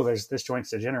they're like, oh, this joint's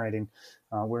degenerating.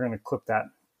 We're going to clip that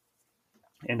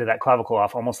into that clavicle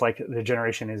off, almost like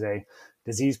degeneration is a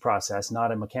disease process,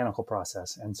 not a mechanical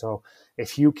process. And so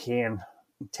if you can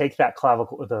take that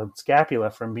clavicle, the scapula,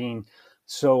 from being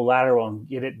so lateral and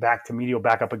get it back to medial,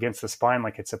 back up against the spine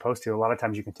like it's supposed to, a lot of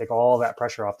times you can take all that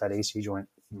pressure off that AC joint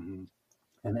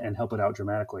and help it out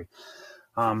dramatically.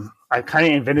 I kind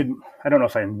of invented, I don't know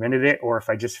if I invented it or if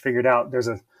I just figured out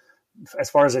as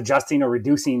far as adjusting or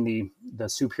reducing the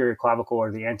superior clavicle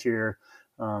or the anterior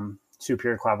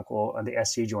superior clavicle on the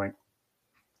SC joint.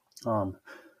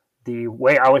 The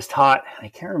way I was taught, I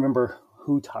can't remember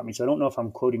who taught me, so I don't know if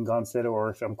I'm quoting Gonstead or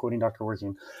if I'm quoting Dr.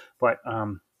 Werking, but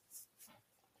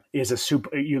is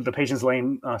the patient's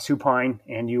laying supine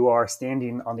and you are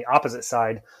standing on the opposite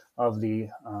side of the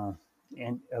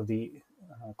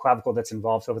clavicle that's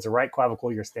involved. So if it's a right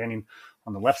clavicle, you're standing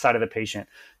on the left side of the patient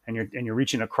and you're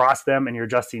reaching across them and you're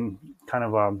adjusting kind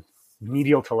of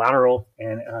medial to lateral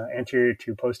and anterior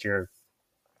to posterior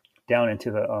down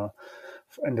into the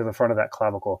front of that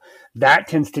clavicle. That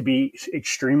tends to be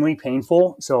extremely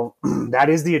painful. So that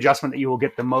is the adjustment that you will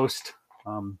get the most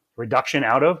reduction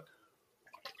out of.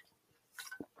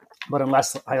 But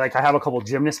unless I have a couple of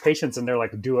gymnast patients and they're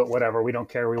like, do it, whatever, we don't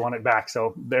care, we want it back.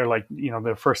 So they're like,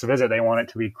 their first visit, they want it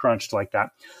to be crunched like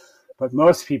that. But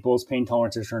most people's pain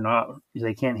tolerances are not,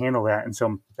 they can't handle that. And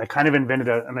so I kind of invented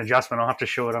an adjustment. I'll have to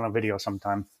show it on a video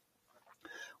sometime,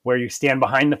 where you stand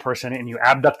behind the person and you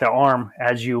abduct the arm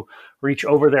as you reach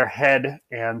over their head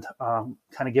and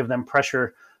kind of give them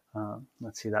pressure.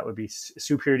 Let's see, that would be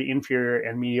superior to inferior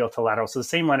and medial to lateral. So the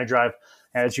same line of drive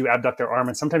as you abduct their arm.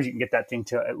 And sometimes you can get that thing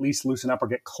to at least loosen up or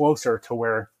get closer to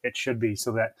where it should be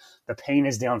so that the pain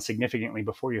is down significantly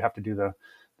before you have to do the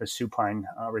supine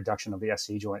reduction of the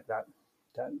SC joint.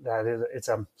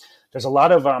 There's a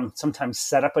lot of sometimes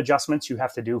setup adjustments you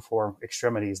have to do for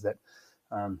extremities that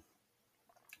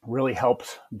really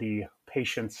helps the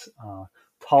patient's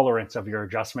tolerance of your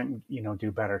adjustment,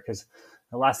 do better. Because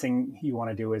the last thing you want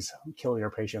to do is kill your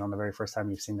patient on the very first time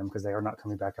you've seen them, because they are not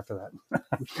coming back after that.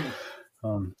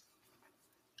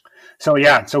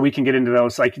 So we can get into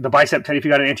those, like the bicep tendon. If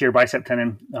you got an anterior bicep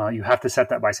tendon, you have to set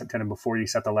that bicep tendon before you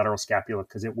set the lateral scapula,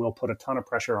 because it will put a ton of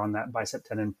pressure on that bicep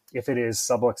tendon if it is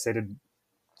subluxated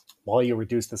while you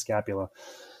reduce the scapula,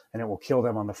 and it will kill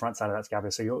them on the front side of that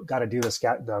scapula. So you got to do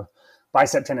the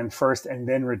bicep tendon first and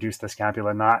then reduce the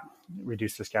scapula, not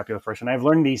reduce the scapula first. And I've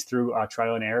learned these through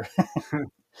trial and error.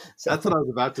 So that's what I was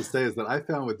about to say, is that I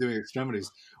found with doing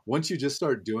extremities, once you just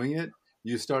start doing it,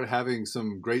 you start having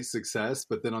some great success,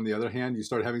 but then on the other hand, you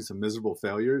start having some miserable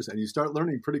failures, and you start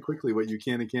learning pretty quickly what you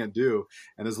can and can't do.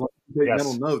 And as long as you take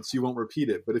mental notes, you won't repeat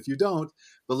it. But if you don't,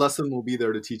 the lesson will be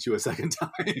there to teach you a second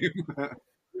time.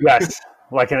 Yes.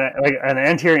 Like an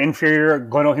anterior inferior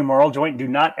glenohumeral joint, do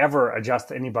not ever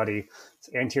adjust anybody's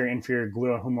anterior inferior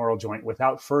glenohumeral joint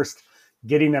without first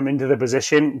getting them into the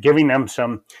position, giving them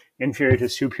some inferior to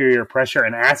superior pressure,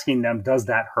 and asking them, does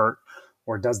that hurt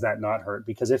or does that not hurt?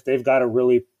 Because if they've got a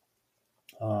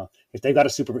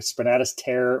supraspinatus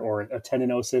tear or a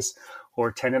tendinosis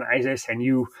or tendinitis, and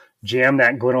you jam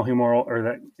that glenohumeral or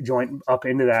that joint up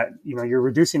into that, you're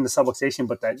reducing the subluxation,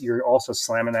 but that you're also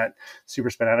slamming that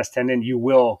supraspinatus tendon, you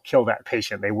will kill that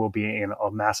patient. They will be in a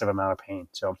massive amount of pain.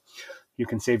 So you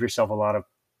can save yourself a lot of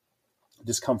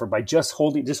discomfort by just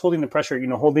holding the pressure,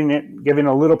 holding it, giving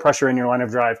a little pressure in your line of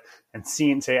drive, and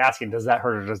asking, does that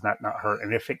hurt or does that not hurt?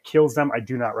 And if it kills them, I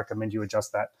do not recommend you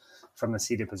adjust that from the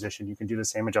seated position. You can do the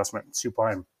same adjustment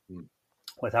supine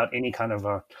without any kind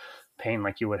of pain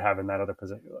like you would have in that other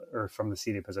position or from the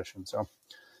seated position. So,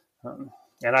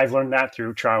 and I've learned that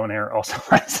through trial and error also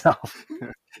myself.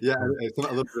 Yeah, it's a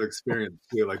little bit of experience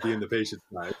too, like being the patient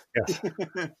side.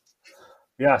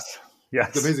 Yes.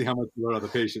 Yes. It's amazing how much you learn on the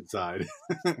patient side.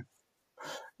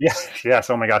 Yes.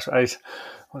 Oh my gosh. I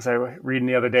was reading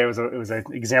the other day, it was an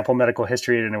example medical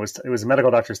history, and it was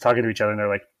medical doctors talking to each other,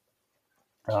 and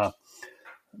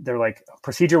they're like,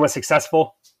 procedure was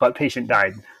successful, but patient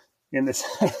died. In this,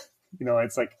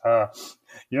 it's like,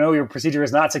 your procedure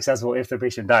is not successful if the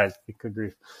patient dies. Good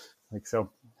grief. Like, so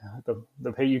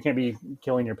you can't be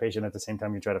killing your patient at the same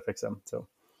time you try to fix them. So.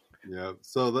 Yeah.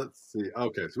 So let's see.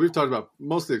 Okay. So we've talked about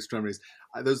mostly extremities.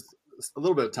 There's a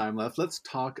little bit of time left. Let's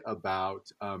talk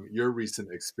about your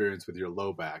recent experience with your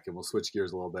low back, and we'll switch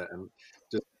gears a little bit. And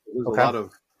just there's a lot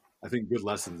of, I think, good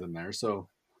lessons in there. So,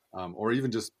 or even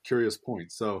just curious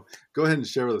points. So go ahead and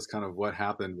share with us kind of what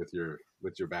happened with your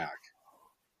back.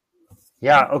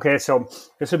 Yeah. Okay. So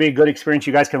this will be a good experience.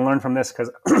 You guys can learn from this,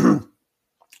 because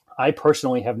I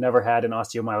personally have never had an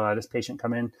osteomyelitis patient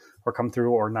come in or come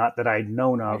through, or not that I'd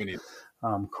known of,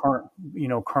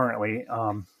 currently,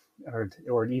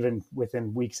 or even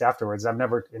within weeks afterwards. I've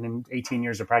never, in 18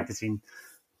 years of practicing,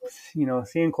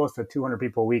 seeing close to 200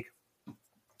 people a week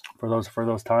for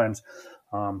those times.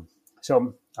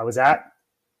 So I was at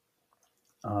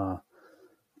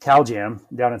Cal Jam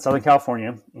down in Southern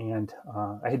California, and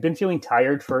I had been feeling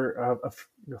tired for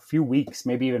a few weeks,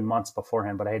 maybe even months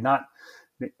beforehand, but I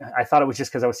thought it was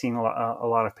just because I was seeing a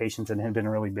lot of patients and had been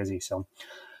really busy. So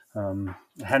I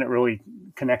hadn't really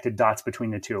connected dots between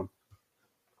the two.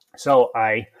 So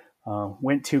I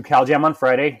went to Cal Jam on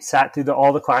Friday, sat through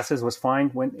all the classes, was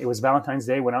fine. It was Valentine's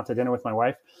Day, went out to dinner with my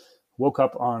wife, woke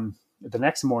up on the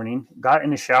next morning, got in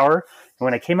the shower. And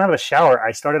when I came out of the shower,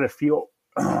 I started to feel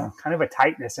kind of a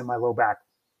tightness in my low back.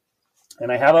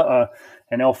 And I have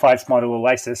an L5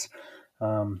 spondylolysis.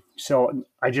 So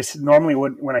I just normally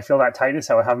would, when I feel that tightness,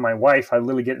 I would have my wife, I'd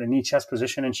literally get in a knee chest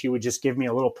position, and she would just give me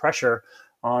a little pressure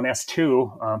on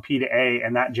S2, P to A,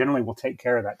 and that generally will take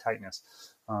care of that tightness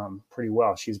pretty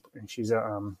well. She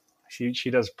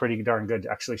does pretty darn good.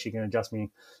 Actually, she can adjust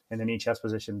me in the knee chest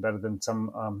position better than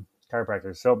some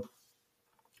chiropractors.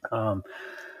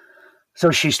 So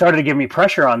she started to give me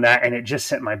pressure on that, and it just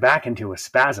sent my back into a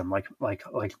spasm, like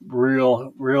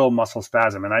real muscle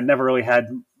spasm. And I'd never really had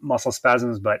muscle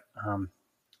spasms, but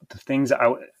the things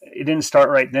it didn't start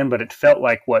right then, but it felt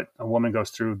like what a woman goes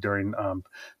through during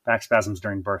back spasms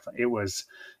during birth. It was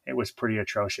pretty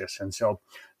atrocious, and so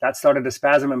that started to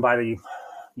spasm. And by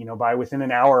within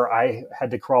an hour, I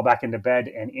had to crawl back into bed.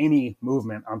 And any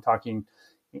movement, I'm talking,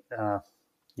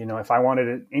 if I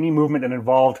wanted any movement that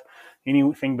involved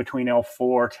anything between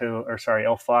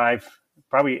L5,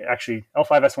 probably actually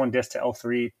L5S1 disc to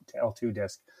L3 to L2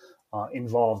 disc,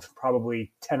 involved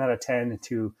probably 10 out of 10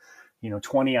 to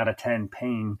 20 out of 10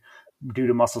 pain due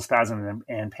to muscle spasm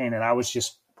and pain. And I was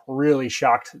just really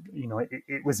shocked.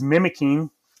 It was mimicking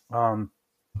a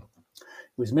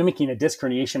disc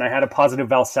herniation. I had a positive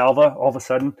Valsalva all of a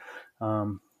sudden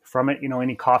from it.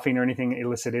 Any coughing or anything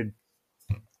elicited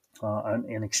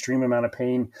an extreme amount of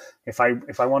pain. If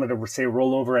I wanted to say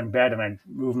roll over in bed and I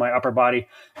move my upper body,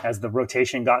 as the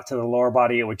rotation got to the lower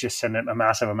body, it would just send a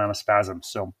massive amount of spasms.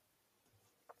 So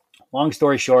long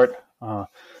story short,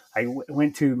 I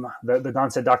went to the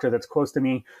Gonstead doctor that's close to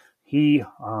me. He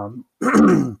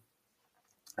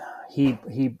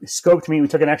scoped me. We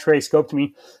took an x-ray, scoped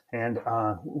me, and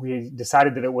we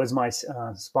decided that it was my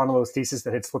spondylolisthesis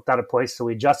that had slipped out of place. So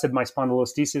we adjusted my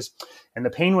spondylolisthesis, and the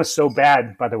pain was so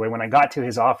bad, by the way, when I got to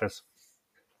his office,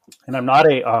 and I'm not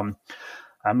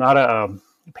a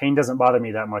pain doesn't bother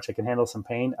me that much. I can handle some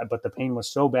pain, but the pain was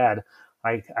so bad,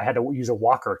 I had to use a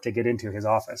walker to get into his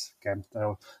office. Okay.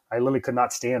 So I literally could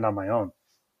not stand on my own.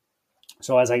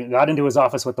 So as I got into his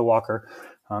office with the walker,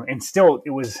 and still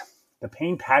the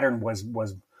pain pattern was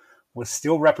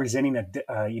still representing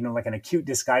like an acute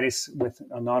discitis with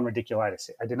a non-radiculitis.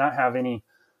 I did not have any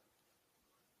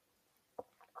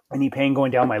pain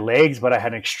going down my legs, but I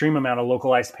had an extreme amount of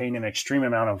localized pain and an extreme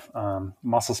amount of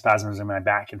muscle spasms in my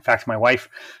back. In fact, my wife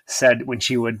said when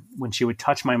she would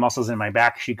touch my muscles in my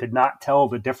back, she could not tell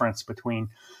the difference between,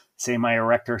 say, my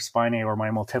erector spinae or my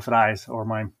multifidus or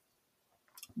my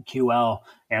QL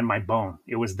and my bone.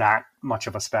 It was that much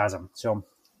of a spasm. So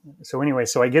anyway,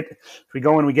 we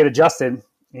go and we get adjusted,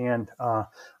 and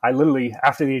I literally,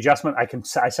 after the adjustment, I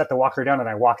set the walker down and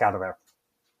I walk out of there.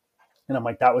 And I'm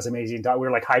like, that was amazing. We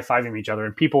were like high-fiving each other,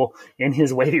 and people in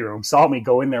his waiting room saw me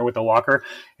go in there with the walker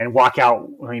and walk out,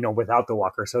 without the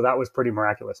walker. So that was pretty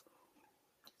miraculous.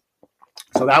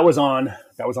 So that was on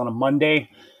a Monday.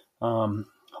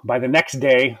 By the next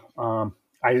day,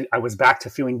 I was back to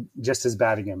feeling just as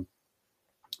bad again.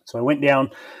 So I went down,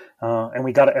 and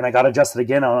I got adjusted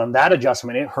again. On that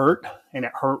adjustment, it hurt, and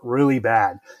it hurt really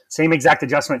bad. Same exact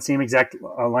adjustment, same exact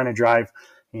line of drive,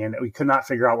 and we could not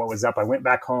figure out what was up. I went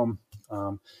back home.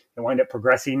 It wound up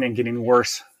progressing and getting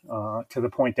worse to the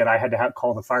point that I had to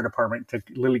call the fire department to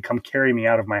literally come carry me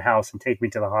out of my house and take me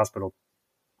to the hospital.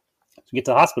 To get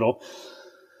to the hospital,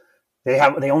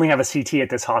 they only have a CT at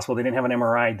this hospital. They didn't have an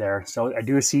MRI there. So I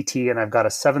do a CT, and I've got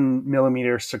a 7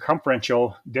 millimeter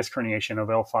circumferential disc herniation of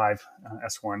L5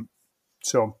 S1.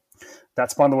 So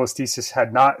that spondylolisthesis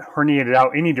had not herniated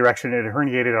out any direction. It had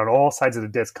herniated on all sides of the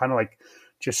disc, kind of like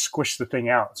just squished the thing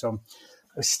out. So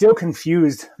I was still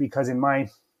confused because in my,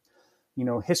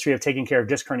 history of taking care of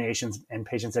disc herniations and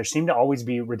patients, there seemed to always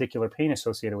be radicular pain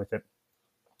associated with it.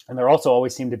 And there also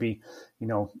always seemed to be,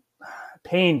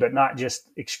 pain, but not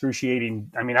just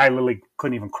excruciating. I mean, I literally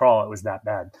couldn't even crawl. It was that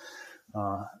bad.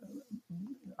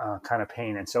 kind of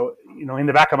pain. And so, in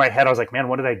the back of my head, I was like, man,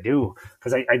 what did I do?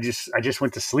 Because I just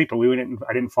went to sleep, and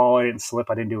I didn't fall, I didn't slip,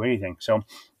 I didn't do anything. So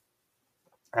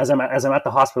as I'm at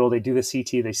the hospital, they do the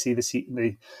CT, they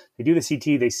do the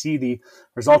CT, they see the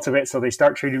results of it. So they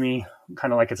start treating me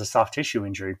kind of like it's a soft tissue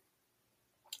injury.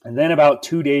 And then about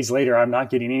 2 days later, I'm not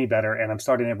getting any better, and I'm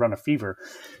starting to run a fever.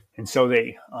 And so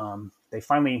they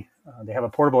finally they have a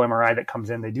portable MRI that comes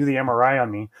in. They do the MRI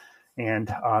on me,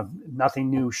 and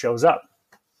nothing new shows up.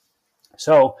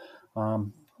 So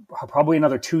probably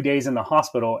another 2 days in the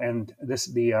hospital, and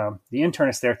the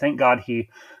internist there, thank God he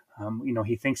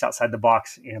thinks outside the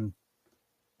box. And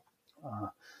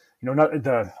when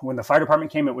the fire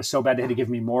department came, it was so bad they had to give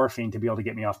me morphine to be able to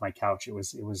get me off my couch. It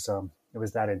was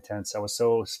that intense. I was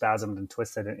so spasmed and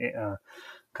twisted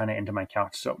kind of into my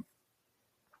couch.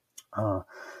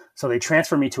 So they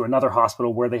transfer me to another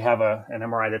hospital where they have an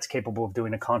MRI that's capable of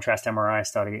doing a contrast MRI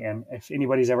study. And if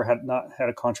anybody's ever not had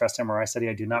a contrast MRI study,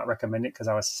 I do not recommend it, because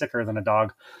I was sicker than a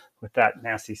dog with that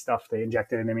nasty stuff they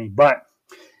injected into me. But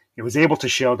it was able to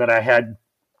show that I had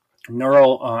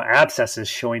neural abscesses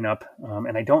showing up,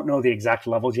 and I don't know the exact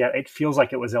levels yet. It feels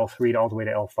like it was L3 all the way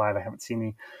to L5. I haven't seen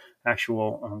the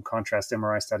actual contrast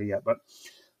MRI study yet, but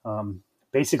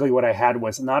basically what I had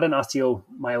was not an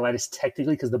osteomyelitis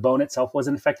technically, because the bone itself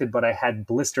wasn't affected, but I had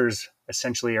blisters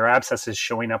essentially, or abscesses,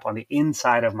 showing up on the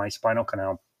inside of my spinal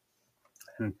canal,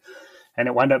 and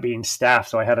it wound up being staph.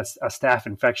 So I had a staph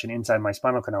infection inside my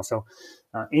spinal canal. So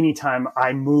anytime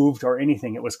I moved or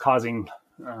anything, it was causing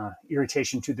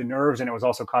irritation to the nerves, and it was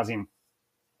also causing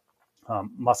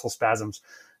muscle spasms,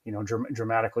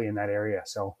 dramatically in that area.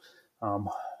 So,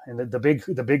 and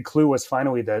the big clue was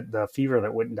finally the fever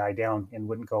that wouldn't die down and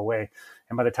wouldn't go away.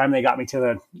 And by the time they got me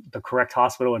to the correct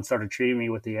hospital and started treating me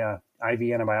with the IV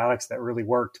antibiotics that really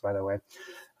worked, by the way,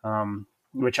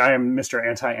 which I am Mr.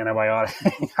 Anti-antibiotic.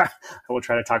 I will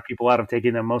try to talk people out of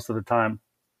taking them most of the time.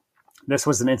 This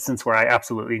was an instance where I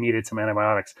absolutely needed some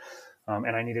antibiotics.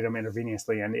 And I needed them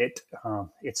intravenously, and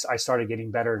I started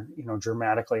getting better,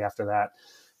 dramatically after that.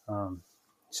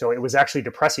 So it was actually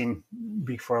depressing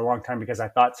for a long time, because I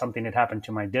thought something had happened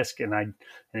to my disc, and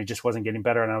it just wasn't getting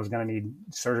better, and I was going to need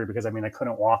surgery, because I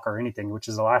couldn't walk or anything, which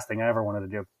is the last thing I ever wanted to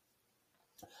do.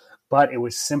 But it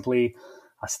was simply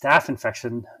a staph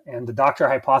infection, and the doctor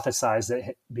hypothesized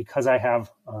that because I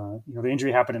have, the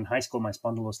injury happened in high school, my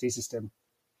spondylolisthesis did,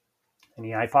 and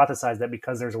he hypothesized that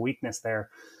because there's a weakness there,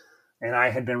 and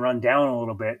I had been run down a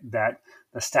little bit, that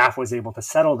the staph was able to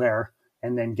settle there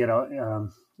and then get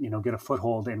a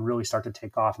foothold and really start to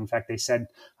take off. In fact, they said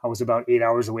I was about 8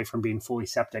 hours away from being fully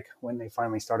septic when they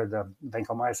finally started the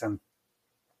vancomycin.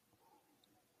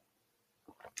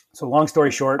 So long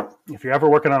story short, if you're ever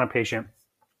working on a patient,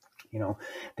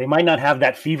 they might not have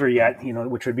that fever yet,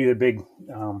 which would be the big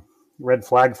red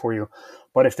flag for you.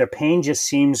 But if their pain just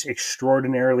seems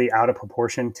extraordinarily out of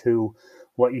proportion to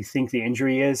what you think the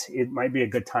injury is, it might be a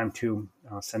good time to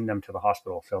send them to the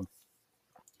hospital.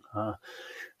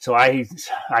 So I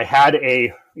had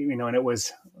and it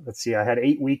was, I had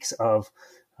 8 weeks of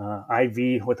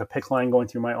IV with a PICC line going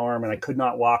through my arm, and I could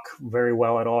not walk very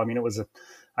well at all.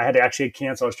 I had to actually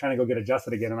cancel. I was trying to go get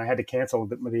adjusted again, and I had to cancel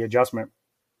the adjustment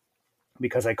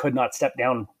because I could not step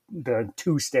down the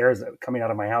 2 stairs that were coming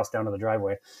out of my house down to the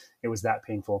driveway. It was that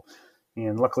painful.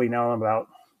 And luckily now I'm about,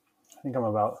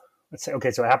 let's say,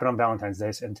 okay, so it happened on Valentine's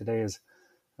Day, and today is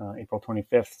April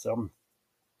 25th. So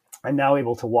I'm now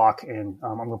able to walk, and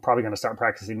I'm probably going to start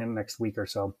practicing in the next week or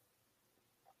so.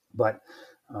 But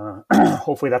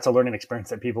hopefully that's a learning experience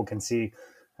that people can see,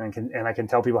 and I can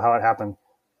tell people how it happened.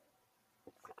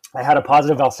 I had a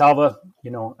positive Valsalva.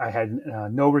 I had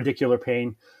no radicular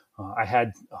pain. I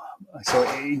had,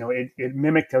 it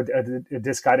mimicked a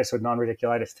discitis with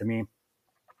non-radiculitis to me.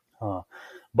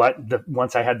 But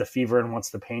once I had the fever, and once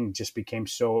the pain just became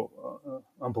so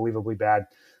unbelievably bad,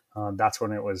 that's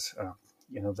when it was,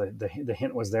 the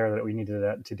hint was there that we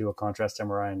needed to do a contrast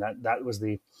MRI, and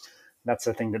that's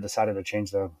the thing that decided to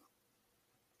change the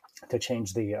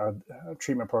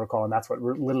treatment protocol, and that's what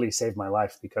literally saved my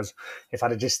life. Because if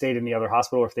I'd have just stayed in the other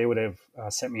hospital, if they would have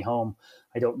sent me home,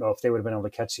 I don't know if they would have been able to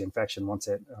catch the infection once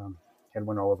it had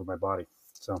went all over my body.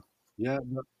 So. Yeah,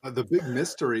 the big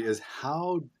mystery is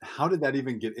how did that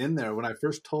even get in there? When I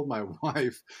first told my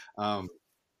wife that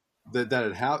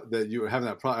you were having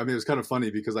that problem, it was kind of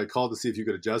funny because I called to see if you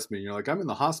could adjust me. And you're like, I'm in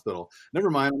the hospital.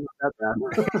 Never mind, I'm not that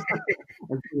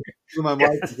bad. So my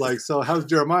wife was like, so how's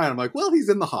Jeremiah? And I'm like, well, he's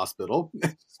in the hospital.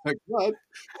 She's like, what?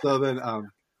 So then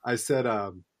I said,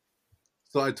 so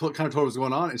I kind of told her what was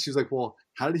going on, and she's like, well,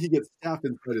 how did he get staph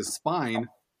inside his spine?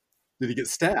 did he get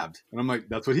stabbed? And I'm like,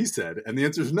 that's what he said. And the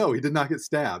answer is no, he did not get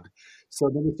stabbed. So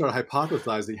then we started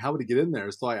hypothesizing, how would he get in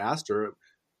there? So I asked her,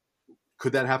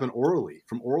 could that happen orally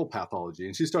from oral pathology?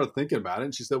 And she started thinking about it.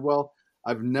 And she said, well,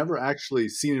 I've never actually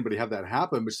seen anybody have that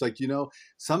happen. But she's like,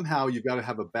 somehow you've got to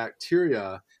have a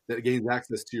bacteria that gains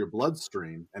access to your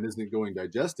bloodstream and isn't going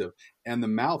digestive. And the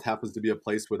mouth happens to be a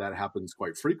place where that happens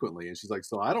quite frequently. And she's like,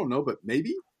 so I don't know, but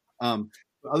maybe.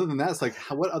 Other than that, it's like,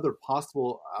 what other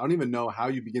possible, I don't even know how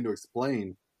you begin to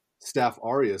explain Staph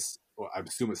aureus, or I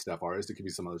assume it's Staph aureus, it could be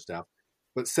some other staph,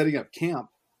 but setting up camp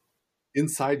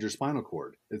inside your spinal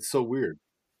cord. It's so weird.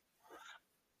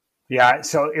 Yeah,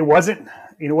 so it wasn't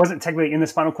technically in the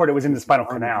spinal cord, it was in the spinal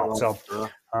canal. So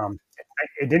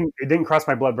it didn't cross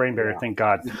my blood-brain barrier, thank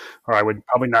God, or I would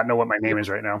probably not know what my name is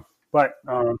right now. But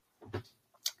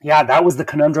yeah, that was the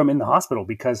conundrum in the hospital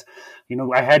because,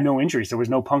 I had no injuries. There was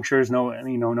no punctures, I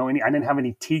didn't have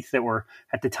any teeth that were,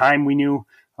 at the time we knew,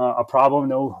 a problem,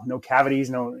 no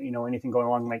cavities, anything going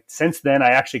along. Like since then, I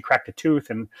actually cracked a tooth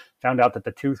and found out that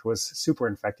the tooth was super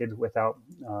infected without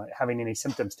having any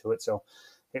symptoms to it. So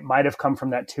it might have come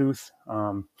from that tooth.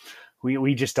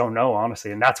 We just don't know,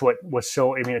 honestly. And that's what was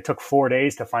so, it took 4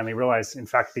 days to finally realize, in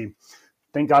fact,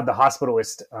 thank God the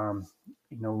hospitalist,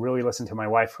 really listened to my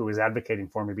wife who was advocating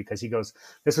for me, because he goes,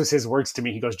 this was his words to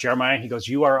me. He goes, Jeremiah,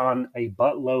 you are on a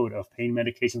buttload of pain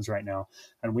medications right now,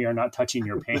 and we are not touching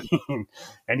your pain.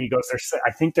 And he goes,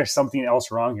 I think there's something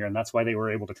else wrong here. And that's why they were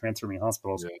able to transfer me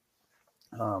hospitals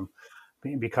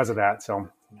because of that. So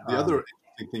the other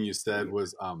interesting thing you said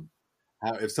was,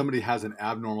 if somebody has an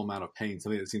abnormal amount of pain,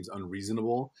 something that seems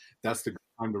unreasonable, that's the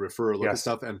time to refer, look at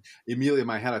stuff. And immediately in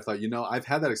my head, I thought, I've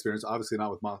had that experience, obviously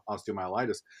not with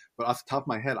osteomyelitis, but off the top of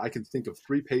my head, I can think of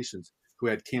 3 patients who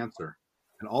had cancer,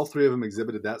 and all 3 of them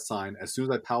exhibited that sign as soon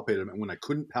as I palpated them. And when I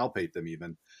couldn't palpate them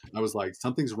even, I was like,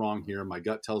 something's wrong here. My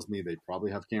gut tells me they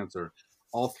probably have cancer.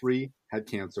 All 3 had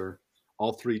cancer.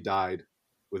 All 3 died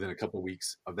within a couple of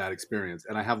weeks of that experience.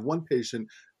 And I have one patient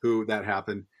who that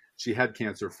happened. She had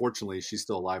cancer. Fortunately, she's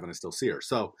still alive and I still see her.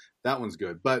 So that one's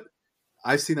good. But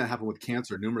I've seen that happen with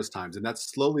cancer numerous times. And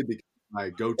that's slowly become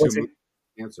my go-to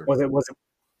cancer.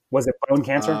 Was it bone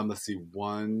cancer? Let's see.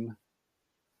 One,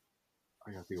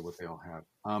 I got to think of what they all had.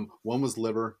 One was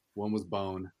liver. One was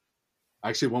bone.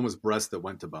 Actually, one was breast that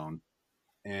went to bone.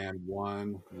 And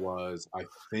one was, I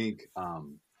think,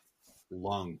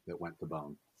 lung that went to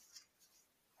bone.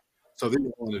 So they were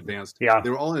all in advanced. Yeah.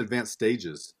 They were all in advanced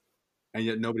stages. And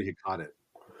yet nobody had caught it.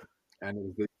 And it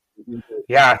was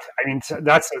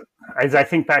as I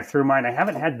think back through mine, I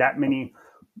haven't had that many.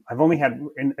 I've only had,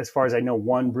 as far as I know,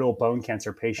 one real bone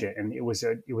cancer patient, and it was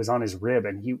on his rib,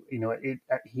 and he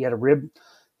had a rib,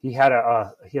 he had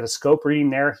a scope reading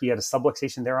there, he had a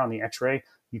subluxation there on the X-ray.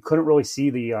 You couldn't really see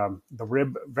the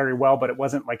rib very well, but it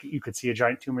wasn't like you could see a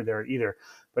giant tumor there either.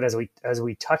 But as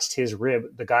we touched his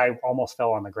rib, the guy almost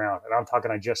fell on the ground, and I'm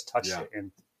talking, I just touched it,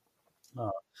 and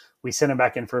we sent him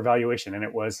back in for evaluation, and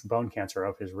it was bone cancer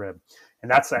of his rib.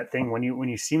 And that's that thing when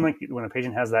you seem like, when a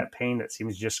patient has that pain that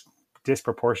seems just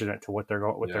disproportionate to what they're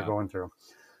going through.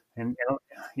 And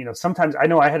sometimes I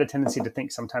know I had a tendency to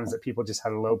think sometimes that people just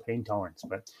had a low pain tolerance,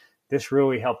 but this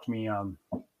really helped me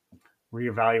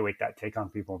reevaluate that take on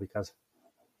people, because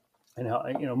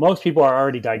most people are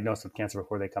already diagnosed with cancer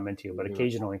before they come into you, but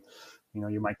occasionally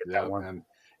you might get that one. And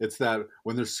it's that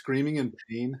when they're screaming in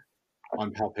pain on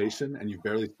palpation and you've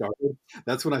barely started,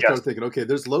 that's when I started thinking, okay,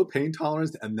 there's low pain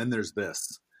tolerance, and then there's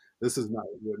this is not,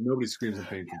 nobody screams in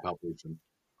pain from palpation.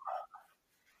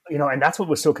 And that's what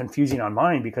was so confusing on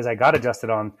mine, because I got adjusted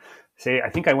on, I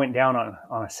think I went down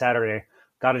on a Saturday,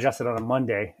 got adjusted on a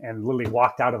Monday, and literally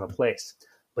walked out of the place.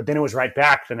 But then it was right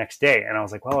back the next day. And I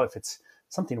was like, well, if it's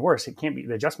something worse, it can't be,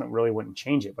 the adjustment really wouldn't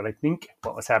change it. But I think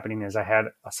what was happening is I had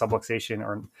a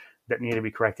subluxation that needed to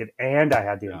be corrected, and I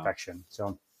had the infection.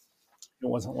 So it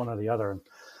wasn't one or the other.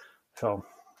 So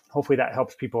hopefully that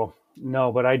helps people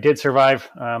know. But I did survive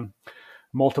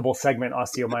multiple segment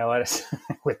osteomyelitis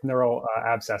with neural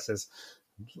abscesses.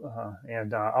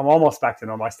 And I'm almost back to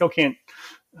normal. I still can't,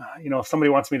 if somebody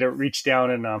wants me to reach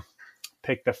down and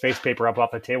pick the face paper up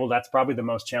off the table, that's probably the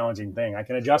most challenging thing. I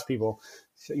can adjust people.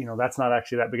 So, that's not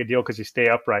actually that big a deal because you stay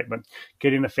upright, but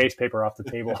getting the face paper off the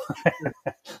table,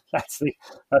 that's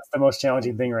the most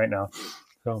challenging thing right now.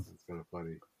 So that's kind of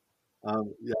funny.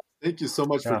 Thank you so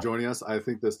much for joining us. I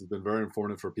think this has been very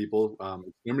informative for people.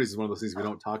 Extremities is one of those things we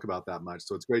don't talk about that much,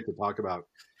 so it's great to talk about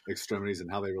extremities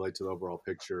and how they relate to the overall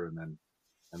picture, and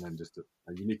then just a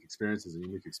unique experience is a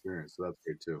unique experience. So that's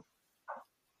great too.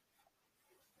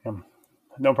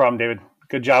 No problem, David.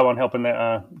 Good job on helping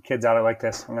the kids out like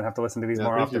this. I'm gonna have to listen to these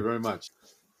more often. Thank you very much.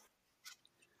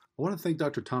 I want to thank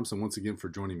Dr. Thompson once again for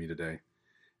joining me today.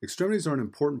 Extremities are an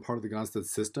important part of the Gonstead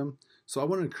system, so I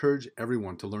want to encourage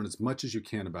everyone to learn as much as you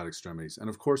can about extremities. And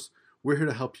of course, we're here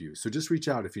to help you, so just reach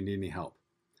out if you need any help.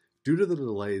 Due to the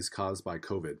delays caused by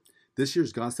COVID, this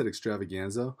year's Gonstead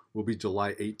Extravaganza will be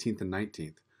July 18th and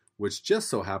 19th, which just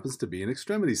so happens to be an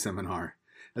extremity seminar.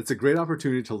 It's a great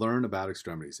opportunity to learn about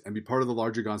extremities and be part of the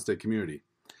larger Gonstead community.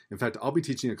 In fact, I'll be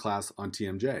teaching a class on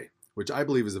TMJ, which I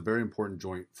believe is a very important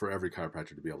joint for every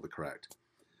chiropractor to be able to correct.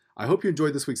 I hope you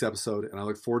enjoyed this week's episode, and I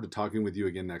look forward to talking with you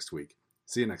again next week.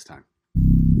 See you next time.